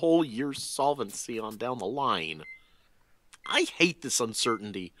lost a whole year's solvency on down the line. I hate this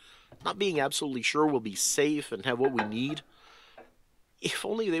uncertainty. Not being absolutely sure we'll be safe and have what we need. If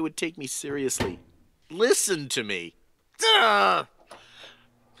only they would take me seriously. Listen to me. Duh!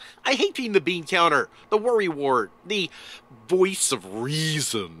 I hate being the bean counter, the worry wart, the voice of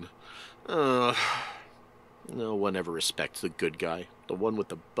reason. No one ever respects the good guy, the one with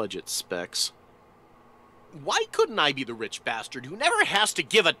the budget specs. Why couldn't I be the rich bastard who never has to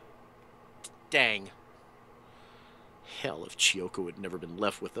give a dang? Hell, if Chiyoko had never been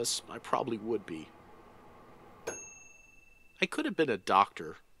left with us, I probably would be. I could have been a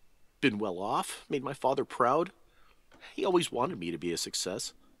doctor, been well off, made my father proud. He always wanted me to be a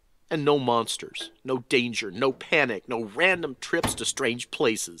success. And no monsters, no danger, no panic, no random trips to strange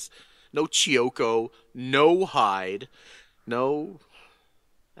places. No Chiyoko, no Hyde, no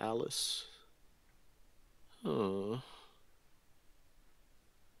Alice. On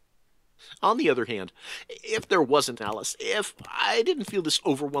the other hand, if there wasn't Alice, if I didn't feel this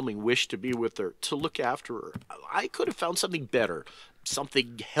overwhelming wish to be with her, to look after her, I could have found something better,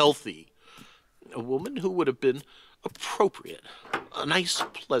 something healthy. A woman who would have been appropriate, a nice,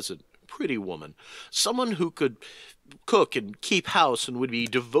 pleasant, pretty woman, someone who could cook and keep house and would be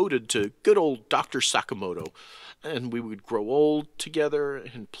devoted to good old Dr. Sakamoto, and we would grow old together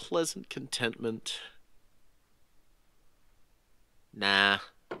in pleasant contentment. Nah.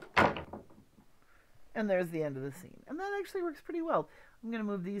 And there's the end of the scene. And that actually works pretty well. I'm going to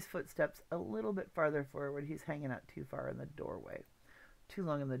move these footsteps a little bit farther forward. He's hanging out too far in the doorway. Too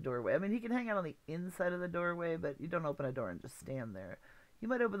long in the doorway. I mean, he can hang out on the inside of the doorway, but you don't open a door and just stand there. You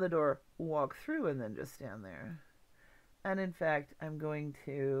might open the door, walk through, and then just stand there. And in fact, I'm going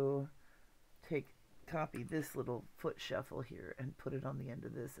to copy this little foot shuffle here and put it on the end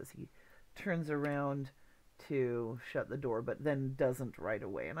of this as he turns around to shut the door, but then doesn't right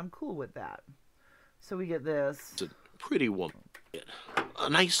away. And I'm cool with that. So we get this. It's a pretty woman. A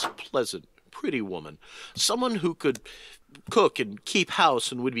nice, pleasant, pretty woman. Someone who could cook and keep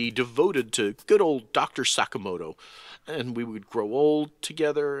house and would be devoted to good old Dr. Sakamoto. And we would grow old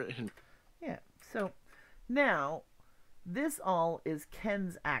together and... Yeah, so now this all is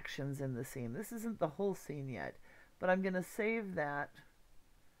Ken's actions in the scene. This isn't the whole scene yet, but I'm going to save that,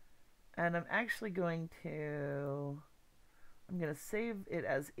 and I'm actually going to save it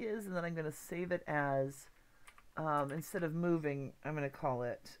as is, and then I'm going to save it as, instead of moving, I'm going to call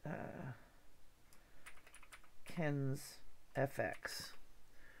it Ken's FX.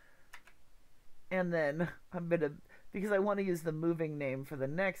 And then I'm going to, because I want to use the moving name for the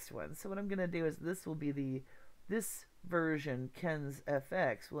next one, so what I'm going to do is this will be this version, Ken's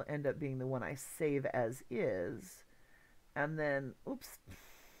FX, will end up being the one I save as is. And then, oops.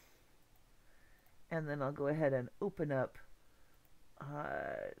 And then I'll go ahead and open up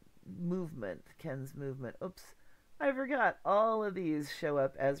movement, Ken's movement. Oops. I forgot all of these show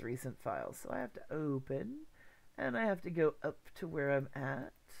up as recent files. So I have to open, and I have to go up to where I'm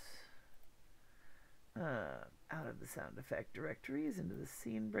at. Out of the sound effect directories into the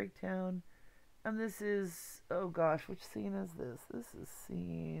scene breakdown. And this is, oh gosh, which scene is this? This is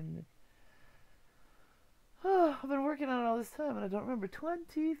scene... Oh, I've been working on it all this time and I don't remember.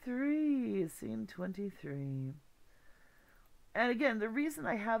 23. Scene 23. And again, the reason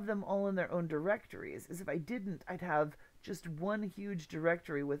I have them all in their own directories is if I didn't, I'd have just one huge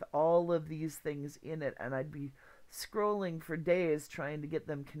directory with all of these things in it, and I'd be scrolling for days trying to get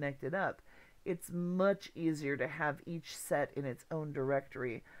them connected up. It's much easier to have each set in its own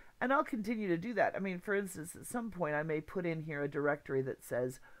directory. And I'll continue to do that. I mean, for instance, at some point I may put in here a directory that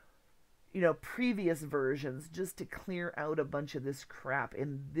says, you know, previous versions, just to clear out a bunch of this crap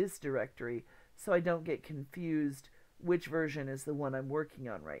in this directory so I don't get confused which version is the one I'm working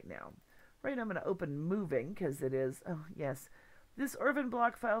on right now. Right now I'm going to open moving because it is, oh yes, this Orphan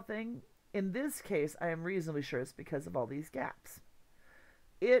block file thing, in this case I am reasonably sure it's because of all these gaps.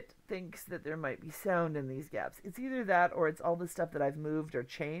 It thinks that there might be sound in these gaps. It's either that or it's all the stuff that I've moved or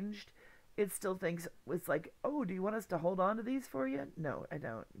changed. It still thinks, it's like, oh, do you want us to hold on to these for you? No, I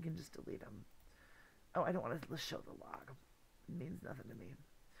don't. You can just delete them. Oh, I don't want to show the log. It means nothing to me.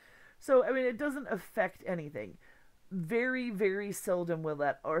 So, I mean, it doesn't affect anything. Very, very seldom will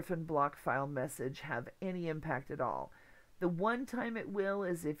that orphan block file message have any impact at all. The one time it will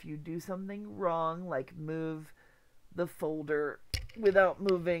is if you do something wrong, like move the folder without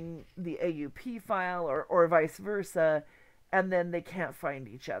moving the AUP file or vice versa, and then they can't find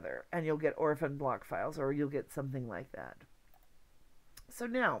each other, and you'll get orphan block files, or you'll get something like that. So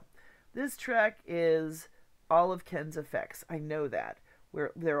now, this track is all of Ken's effects. I know that.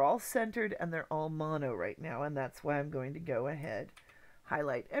 They're all centered and they're all mono right now, and that's why I'm going to go ahead,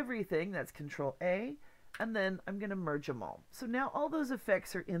 highlight everything, that's Control A, and then I'm going to merge them all. So now all those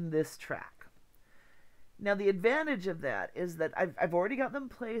effects are in this track. Now the advantage of that is that I've already got them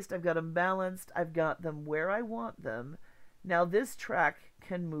placed, I've got them balanced, I've got them where I want them. Now this track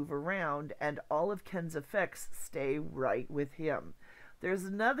can move around and all of Ken's effects stay right with him. There's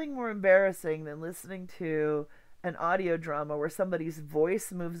nothing more embarrassing than listening to an audio drama where somebody's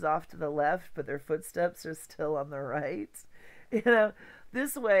voice moves off to the left but their footsteps are still on the right. You know,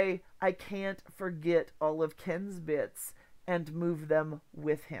 this way I can't forget all of Ken's bits and move them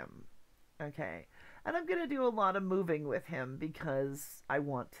with him. Okay. And I'm going to do a lot of moving with him because I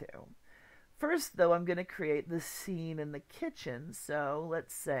want to. First, though, I'm going to create the scene in the kitchen. So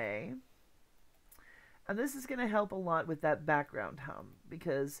let's say, and this is going to help a lot with that background hum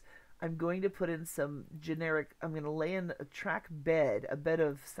because I'm going to put in some generic, I'm going to lay in a track bed, a bed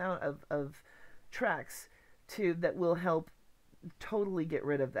of sound of tracks that will help totally get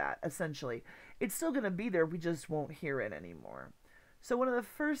rid of that, essentially. It's still going to be there, we just won't hear it anymore. So one of the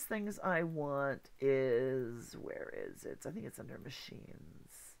first things I want is, where is it? I think it's under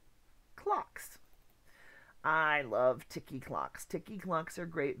machines. Clocks. I love ticky clocks. Ticky clocks are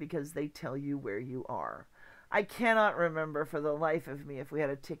great because they tell you where you are. I cannot remember for the life of me if we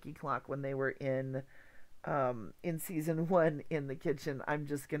had a ticky clock when they were in season 1 in the kitchen. I'm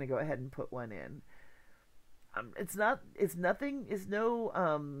just going to go ahead and put one in. It's no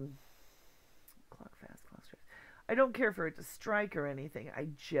clock fast, clock straight. I don't care for it to strike or anything. I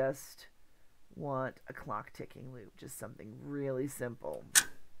just want a clock ticking loop. Just something really simple.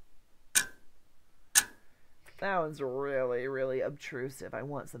 That one's really, really obtrusive. I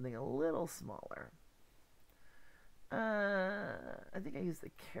want something a little smaller. I think I use the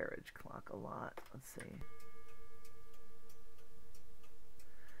carriage clock a lot. Let's see.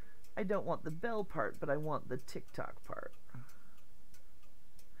 I don't want the bell part, but I want the tick-tock part.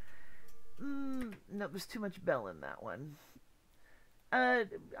 No, there's too much bell in that one.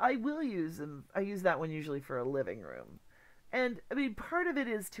 I will use them. I use that one usually for a living room. And, I mean, part of it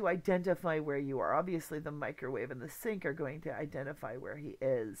is to identify where you are. Obviously, the microwave and the sink are going to identify where he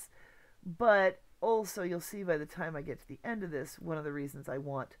is. But also, you'll see by the time I get to the end of this, one of the reasons I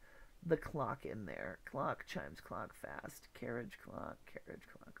want the clock in there. Clock, chimes, clock, fast, carriage clock,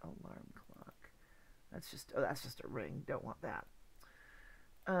 alarm clock. That's just a ring. Don't want that.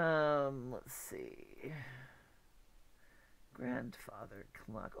 Let's see. Grandfather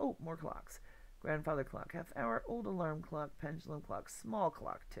clock. Oh, more clocks. Grandfather clock, half hour, old alarm clock, pendulum clock, small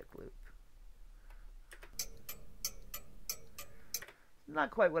clock, tick loop. Not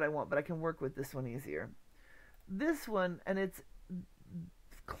quite what I want, but I can work with this one easier. This one, and it's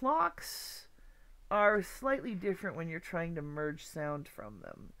clocks are slightly different when you're trying to merge sound from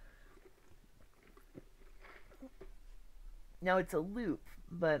them. Now it's a loop,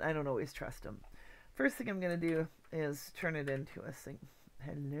 but I don't always trust them. First thing I'm going to do is turn it into a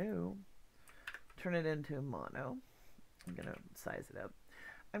turn it into mono. I'm going to size it up.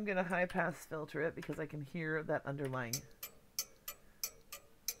 I'm going to high pass filter it because I can hear that underlying.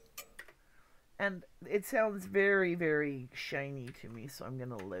 And it sounds very, very shiny to me, so I'm going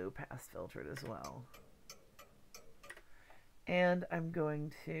to low pass filter it as well. And I'm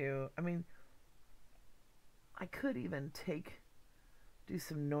going to, I could even do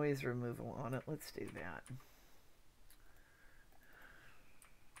some noise removal on it. Let's do that.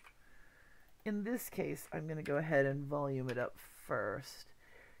 In this case, I'm going to go ahead and volume it up first.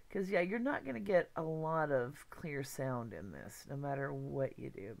 Because, yeah, you're not going to get a lot of clear sound in this, no matter what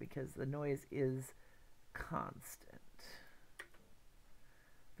you do, because the noise is constant.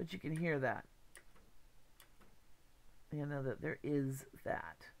 But you can hear that. You know that there is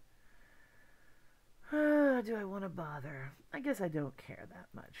that. Do I want to bother? I guess I don't care that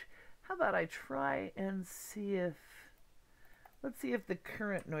much. How about I try and see if... Let's see if the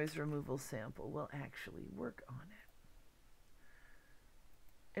current noise removal sample will actually work on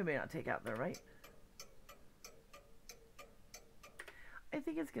it. It may not take out the right. I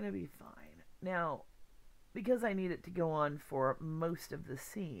think it's going to be fine. Now, because I need it to go on for most of the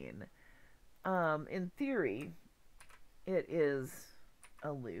scene, in theory, it is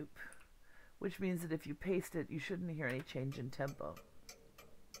a loop, which means that if you paste it, you shouldn't hear any change in tempo.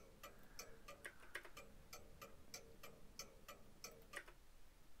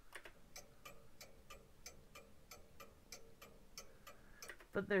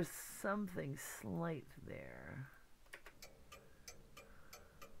 But there's something slight there.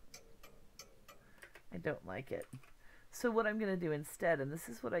 I don't like it. So what I'm going to do instead, and this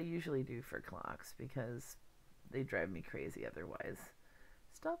is what I usually do for clocks because they drive me crazy otherwise.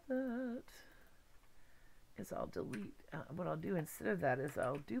 Stop that. Is I'll delete. What I'll do instead of that is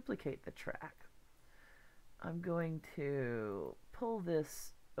I'll duplicate the track. I'm going to pull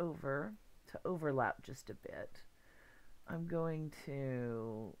this over to overlap just a bit. I'm going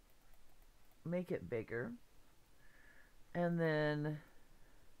to make it bigger and then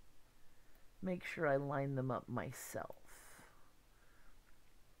make sure I line them up myself.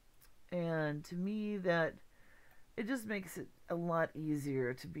 And to me, that it just makes it a lot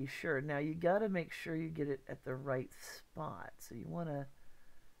easier to be sure. Now you got to make sure you get it at the right spot. So you want to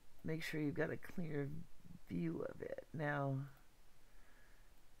make sure you've got a clear view of it. Now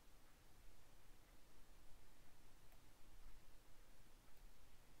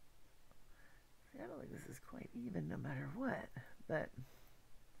I don't think this is quite even no matter what, but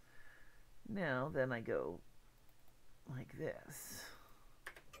now then I go like this.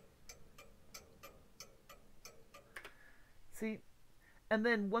 See? And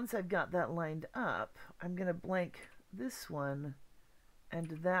then once I've got that lined up, I'm going to blank this one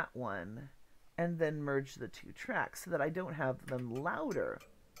and that one and then merge the two tracks so that I don't have them louder.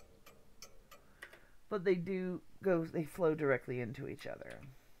 But they flow directly into each other.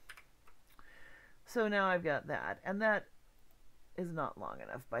 So now I've got that, and that is not long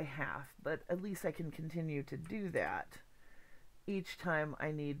enough by half, but at least I can continue to do that each time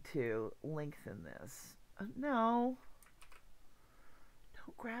I need to lengthen this. No.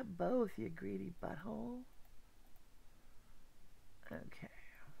 Don't grab both, you greedy butthole. Okay.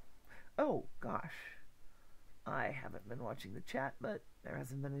 Oh, gosh. I haven't been watching the chat, but there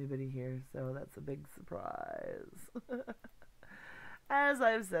hasn't been anybody here, so that's a big surprise. As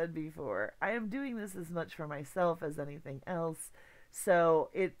I've said before, I am doing this as much for myself as anything else.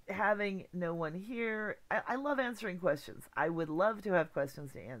 So having no one here, I love answering questions. I would love to have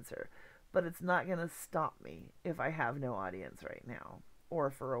questions to answer, but it's not going to stop me if I have no audience right now or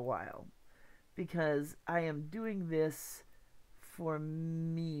for a while, because I am doing this for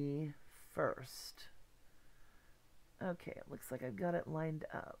me first. Okay, it looks like I've got it lined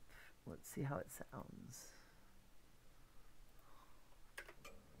up. Let's see how it sounds.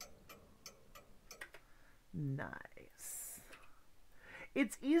 Nice.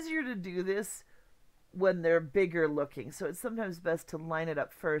 It's easier to do this when they're bigger looking, so it's sometimes best to line it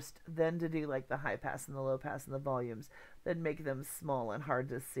up first, then to do like the high pass and the low pass and the volumes, then make them small and hard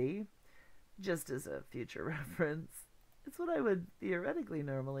to see, just as a future reference. It's what I would theoretically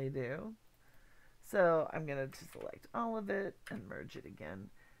normally do. So I'm going to select all of it and merge it again.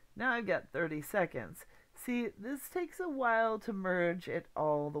 Now I've got 30 seconds. See, this takes a while to merge it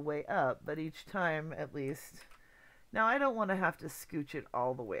all the way up, but each time at least. Now I don't want to have to scooch it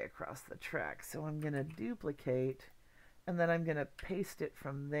all the way across the track, so I'm going to duplicate, and then I'm going to paste it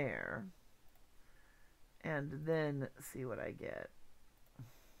from there, and then see what I get.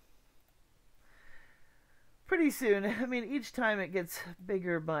 Pretty soon, I mean, each time it gets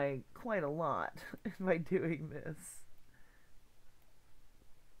bigger by quite a lot by doing this.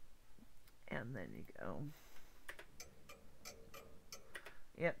 And then you go.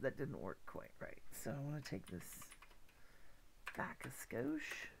 Yep, that didn't work quite right. So I want to take this back a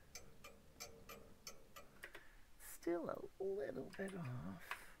skosh. Still a little bit off.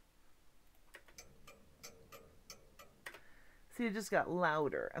 See, it just got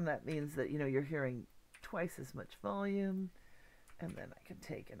louder, and that means that, you know, you're hearing twice as much volume. And then I can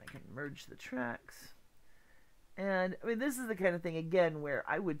take and I can merge the tracks. And I mean, this is the kind of thing, again, where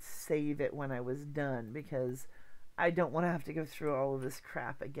I would save it when I was done, because I don't want to have to go through all of this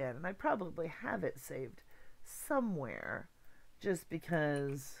crap again. And I probably have it saved somewhere, just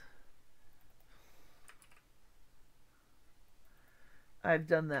because I've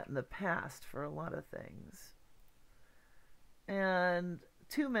done that in the past for a lot of things. And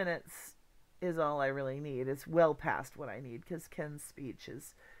 2 minutes is all I really need. It's well past what I need, because Ken's speech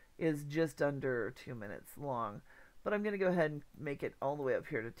is just under 2 minutes long. But I'm going to go ahead and make it all the way up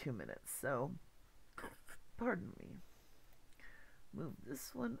here to 2 minutes. So, pardon me. Move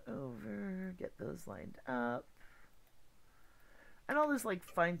this one over, get those lined up. And all this like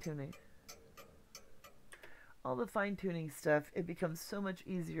fine-tuning. All the fine-tuning stuff, it becomes so much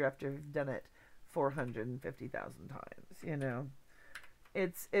easier after you've done it 450,000 times, you know.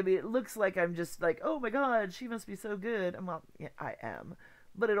 I mean, it looks like I'm just like, oh my god, she must be so good. Yeah, I am.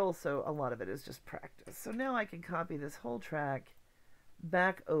 But it also, a lot of it is just practice. So now I can copy this whole track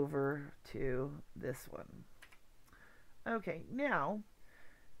back over to this one. Okay, now,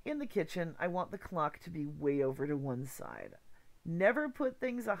 in the kitchen, I want the clock to be way over to one side. Never put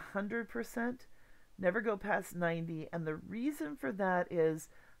things 100%. Never go past 90. And the reason for that is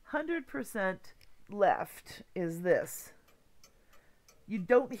 100% left is this. You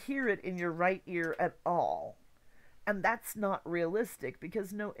don't hear it in your right ear at all. And that's not realistic,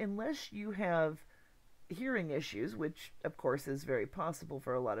 because unless you have hearing issues, which of course is very possible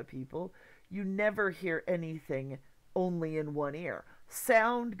for a lot of people, you never hear anything only in one ear.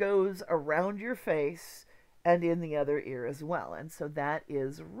 Sound goes around your face and in the other ear as well. And so that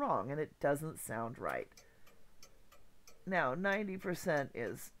is wrong, and it doesn't sound right. Now, 90%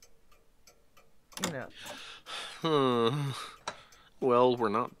 is, you know. Well, we're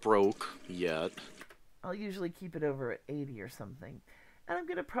not broke yet. I'll usually keep it over at 80 or something. And I'm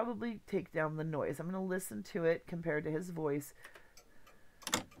going to probably take down the noise. I'm going to listen to it compared to his voice.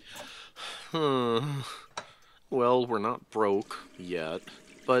 Well, we're not broke yet.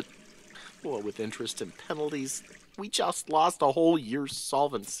 But, well, with interest and penalties, we just lost a whole year's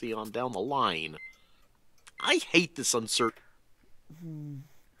solvency on down the line. I hate this uncertainty. I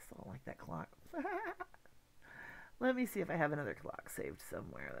don't like that clock. Let me see if I have another clock saved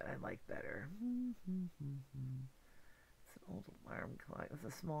somewhere that I like better. It's an old alarm clock. It's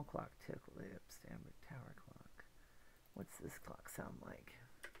a small clock tick with a standard tower clock. What's this clock sound like?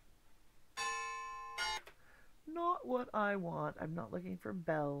 Not what I want. I'm not looking for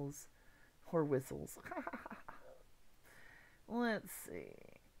bells or whistles. Let's see.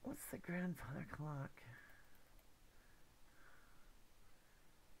 What's the grandfather clock?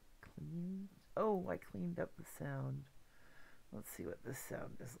 Clean. Oh, I cleaned up the sound. Let's see what this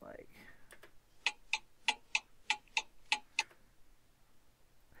sound is like.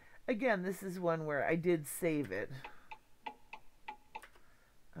 Again, this is one where I did save it.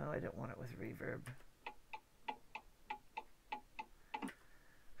 Oh, I don't want it with reverb.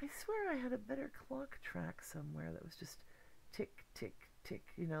 I swear I had a better clock track somewhere that was just tick, tick, tick.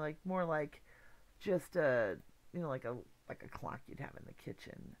 You know, like more like just a, you know, like a clock you'd have in the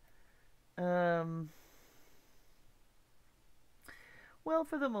kitchen. Well,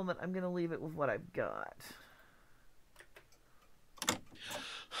 for the moment, I'm going to leave it with what I've got.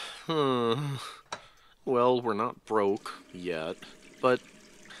 Well, we're not broke yet, but,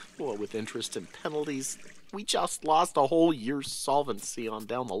 well, with interest and penalties, we just lost a whole year's solvency on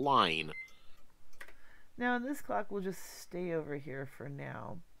down the line. Now, this clock will just stay over here for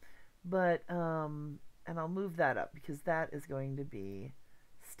now, but, and I'll move that up because that is going to be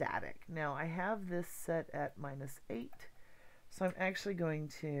static. Now, I have this set at -8, so I'm actually going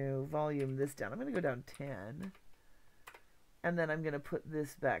to volume this down. I'm going to go down 10, and then I'm going to put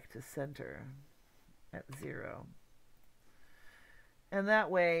this back to center at 0. And that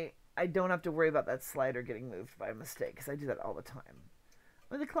way, I don't have to worry about that slider getting moved by mistake, because I do that all the time.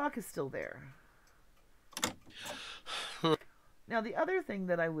 But the clock is still there. Now, the other thing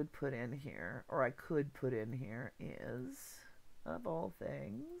that I would put in here, or I could put in here, is, of all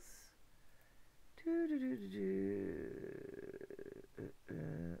things,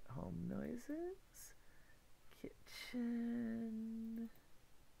 home noises, kitchen,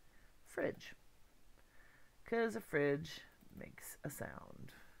 fridge. Because a fridge makes a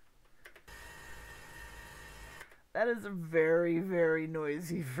sound. That is a very, very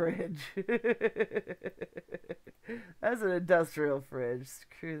noisy fridge. That's an industrial fridge.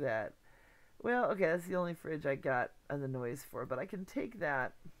 Screw that. Well, okay, that's the only fridge I got the noise for, but I can take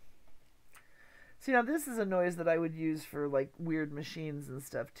that. See, now this is a noise that I would use for like weird machines and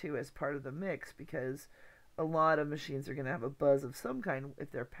stuff too as part of the mix, because a lot of machines are going to have a buzz of some kind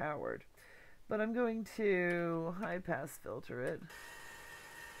if they're powered. But I'm going to high pass filter it.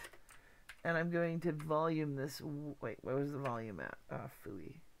 And I'm going to volume this. Wait, where was the volume at?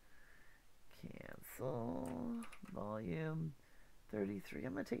 Phooey. Cancel. Volume 33.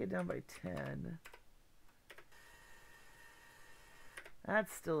 I'm going to take it down by 10.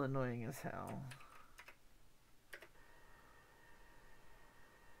 That's still annoying as hell.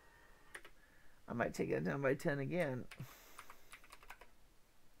 I might take it down by 10 again.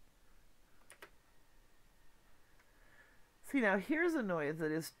 See, now here's a noise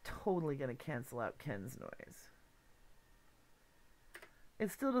that is totally going to cancel out Ken's noise.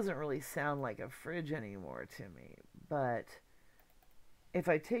 It still doesn't really sound like a fridge anymore to me, but if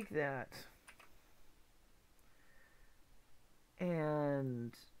I take that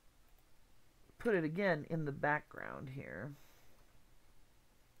and put it again in the background here,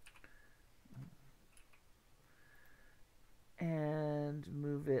 and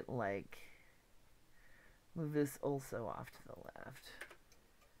move it like... move this also off to the left.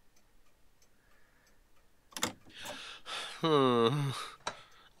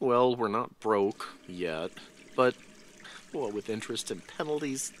 Well, we're not broke yet, but, well, with interest and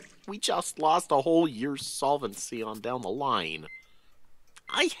penalties, we just lost a whole year's solvency on down the line.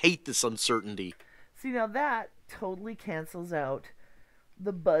 I hate this uncertainty. See, now that totally cancels out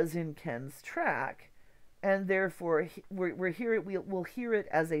the buzz in Ken's track, and therefore we'll hear it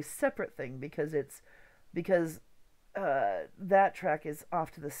as a separate thing because that track is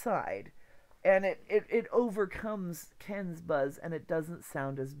off to the side, and it overcomes Ken's buzz, and it doesn't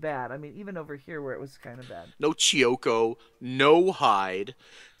sound as bad. I mean, even over here where it was kind of bad. No Chiyoko, no Hyde,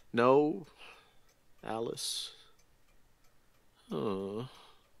 no Alice. On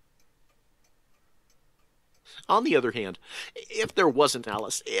the other hand, if there wasn't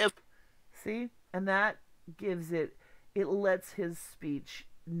Alice, See? And that gives it lets his speech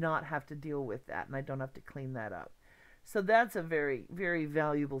not have to deal with that, and I don't have to clean that up. So that's a very, very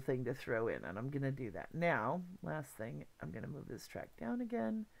valuable thing to throw in, and I'm going to do that. Now, last thing, I'm going to move this track down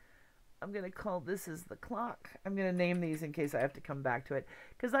again. I'm going to call this is the clock. I'm going to name these in case I have to come back to it,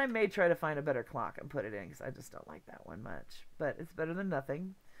 because I may try to find a better clock and put it in, because I just don't like that one much. But it's better than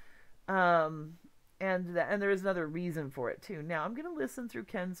nothing. And there is another reason for it, too. Now, I'm going to listen through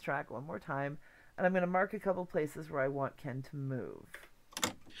Ken's track one more time, and I'm going to mark a couple places where I want Ken to move.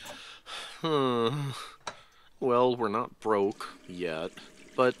 Well, we're not broke yet,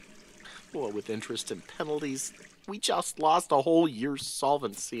 but, well, with interest and penalties, we just lost a whole year's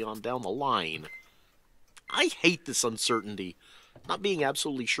solvency on down the line. I hate this uncertainty. Not being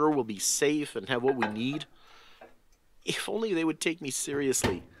absolutely sure we'll be safe and have what we need. If only they would take me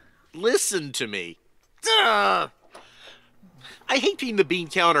seriously. Listen to me. I hate being the bean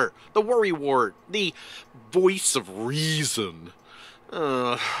counter, the worry wart, the voice of reason.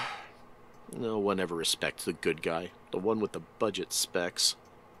 No one ever respects the good guy, the one with the budget specs.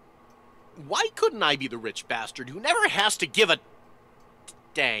 Why couldn't I be the rich bastard who never has to give a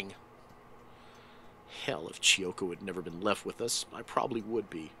dang? Hell, if Chiyoko had never been left with us, I probably would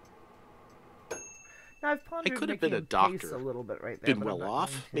be. Now, I've pondered I could have been a doctor, a little bit right there, been well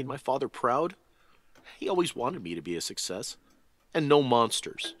off, made my father proud. He always wanted me to be a success. And no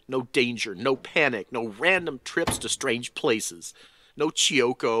monsters, no danger, no panic, no random trips to strange places. No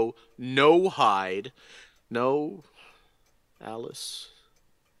Chiyoko, no Hyde, no Alice.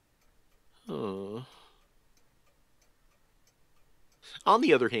 On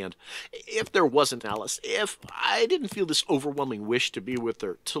the other hand, if there wasn't Alice, if I didn't feel this overwhelming wish to be with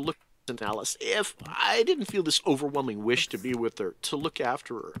her, to look at Alice, if I didn't feel this overwhelming wish to be with her, to look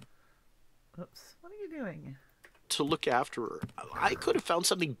after her. Oops, what are you doing? To look after her, I could have found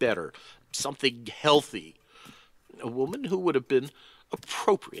something better, something healthy. A woman who would have been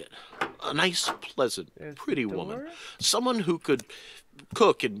appropriate, a nice, pleasant, pretty woman. Someone who could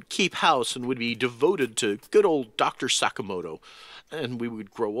cook and keep house and would be devoted to good old Dr. Sakamoto. And we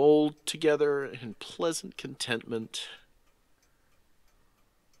would grow old together in pleasant contentment.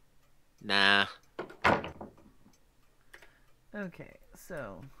 Nah. Okay,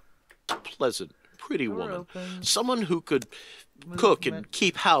 so... Pleasant, pretty woman. Someone who could cook and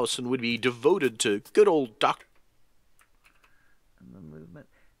keep house and would be devoted to good old Dr. And the movement.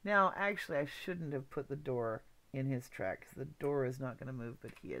 Now, actually, I shouldn't have put the door in his track, because the door is not going to move,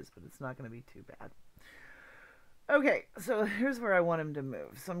 but he is, but it's not going to be too bad. Okay, so here's where I want him to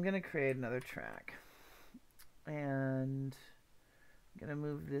move. So I'm going to create another track. And I'm going to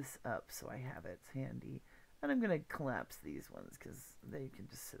move this up so I have it handy. And I'm going to collapse these ones because they can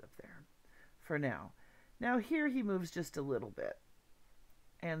just sit up there for now. Now here he moves just a little bit.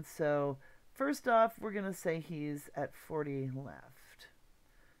 And so first off, we're going to say he's at 40 left.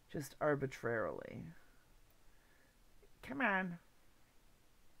 Just arbitrarily. Come on.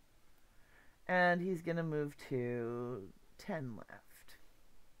 And he's going to move to 10 left.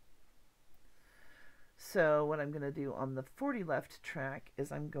 So what I'm going to do on the 40 left track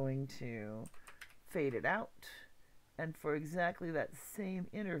is I'm going to fade it out. And for exactly that same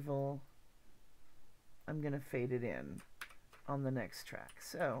interval, I'm going to fade it in on the next track.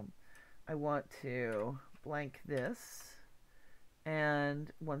 So I want to blank this.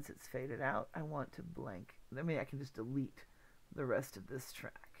 And once it's faded out, I want to blank. I mean, I can just delete the rest of this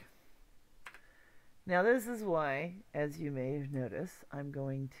track. Now this is why, as you may notice, I'm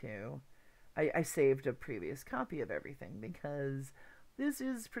going to... I saved a previous copy of everything because this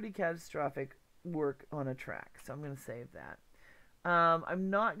is pretty catastrophic work on a track. So I'm going to save that.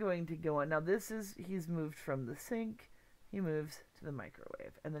 I'm not going to go on... Now this is... He's moved from the sink. He moves to the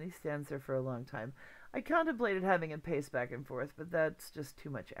microwave. And then he stands there for a long time. I contemplated having him pace back and forth, but that's just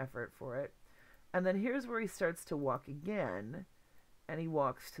too much effort for it. And then here's where he starts to walk again. And he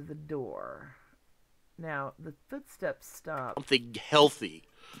walks to the door. Now, the footsteps stop. Something healthy.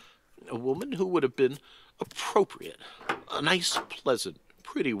 A woman who would have been appropriate. A nice, pleasant,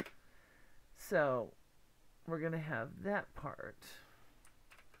 pretty... So, we're going to have that part.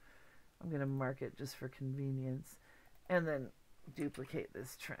 I'm going to mark it just for convenience. And then duplicate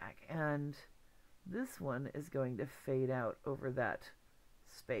this track. And this one is going to fade out over that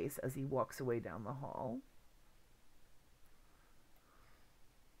space as he walks away down the hall.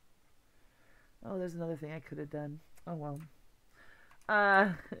 Oh, there's another thing I could have done. Oh, well.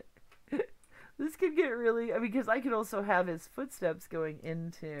 This could get really... I mean, because I could also have his footsteps going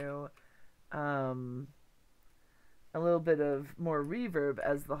into a little bit of more reverb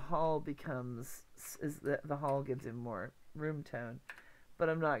as the hall becomes... the hall gives him more room tone. But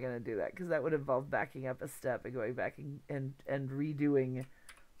I'm not going to do that because that would involve backing up a step and going back and redoing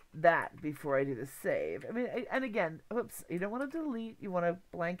that before I do the save. I mean, and again, oops, you don't want to delete. You want to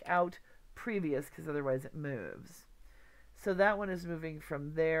blank out previous because otherwise it moves. So that one is moving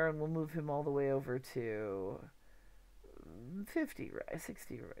from there, and we'll move him all the way over to 50 right,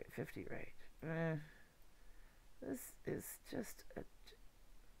 60 right, 50 right. This is just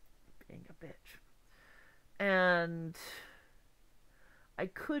being a bitch. And I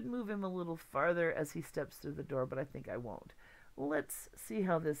could move him a little farther as he steps through the door, but I think I won't. Let's see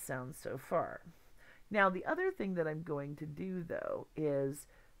how this sounds so far. Now, the other thing that I'm going to do, though, is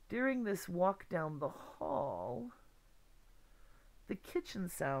during this walk down the hall, the kitchen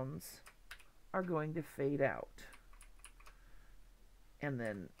sounds are going to fade out. And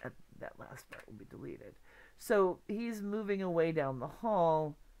then that last part will be deleted. So he's moving away down the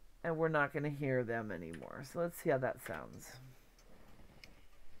hall, and we're not going to hear them anymore. So let's see how that sounds.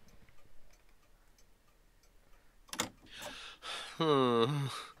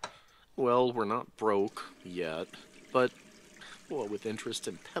 Well, we're not broke yet, but well, with interest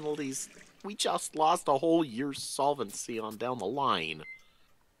and penalties, we just lost a whole year's solvency on down the line.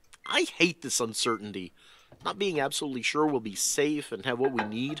 I hate this uncertainty. Not being absolutely sure we'll be safe and have what we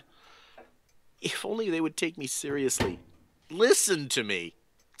need. If only they would take me seriously. Listen to me.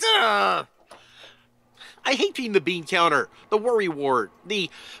 Duh! I hate being the bean counter, the worry wart, the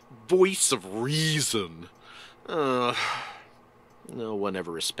voice of reason. No one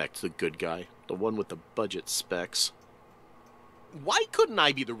ever respects the good guy, the one with the budget specs. Why couldn't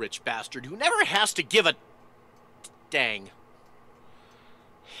I be the rich bastard who never has to give a dang?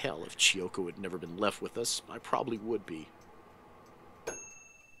 Hell, if Chiyoko had never been left with us, I probably would be.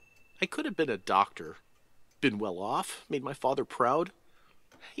 I could have been a doctor, been well off, made my father proud.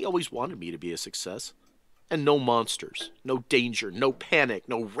 He always wanted me to be a success. And no monsters, no danger, no panic,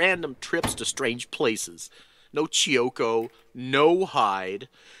 no random trips to strange places. No Chiyoko, no Hyde,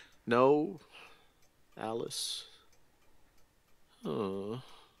 no Alice. On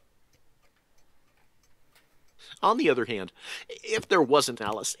the other hand, if there wasn't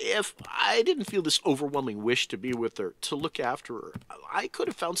Alice, if I didn't feel this overwhelming wish to be with her, to look after her, I could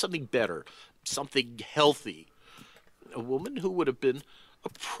have found something better, something healthy. A woman who would have been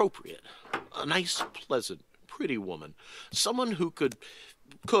appropriate, a nice, pleasant, pretty woman, someone who could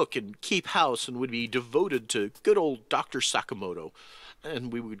cook and keep house and would be devoted to good old Dr. Sakamoto,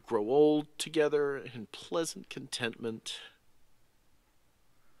 and we would grow old together in pleasant contentment.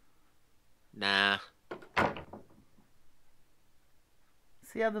 Nah.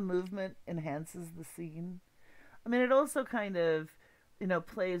 See how the movement enhances the scene? I mean, it also kind of,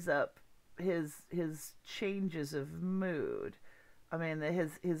 plays up his changes of mood. I mean,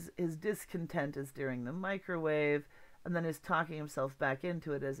 his discontent is during the microwave, and then is talking himself back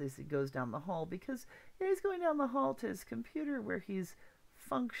into it as he goes down the hall, because he's going down the hall to his computer where he's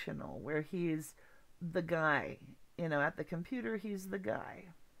functional, where he's the guy. At the computer, he's the guy.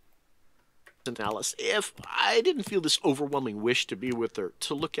 Alice, if I didn't feel this overwhelming wish to be with her,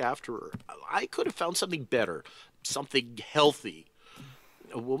 to look after her, I could have found something better, something healthy.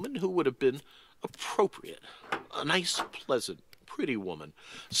 A woman who would have been appropriate, a nice, pleasant, pretty woman,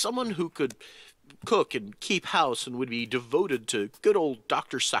 someone who could cook and keep house and would be devoted to good old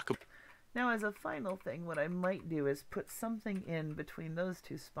Dr. Sakamoto. Now, as a final thing, what I might do is put something in between those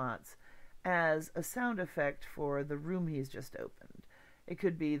two spots as a sound effect for the room he's just opened. It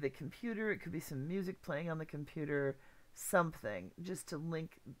could be the computer, it could be some music playing on the computer, something, just to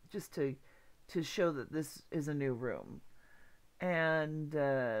link, just to show that this is a new room. And,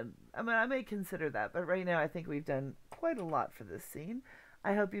 I may consider that, but right now I think we've done quite a lot for this scene.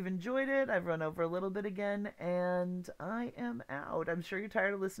 I hope you've enjoyed it. I've run over a little bit again, and I am out. I'm sure you're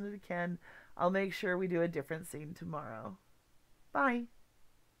tired of listening to Ken. I'll make sure we do a different scene tomorrow. Bye.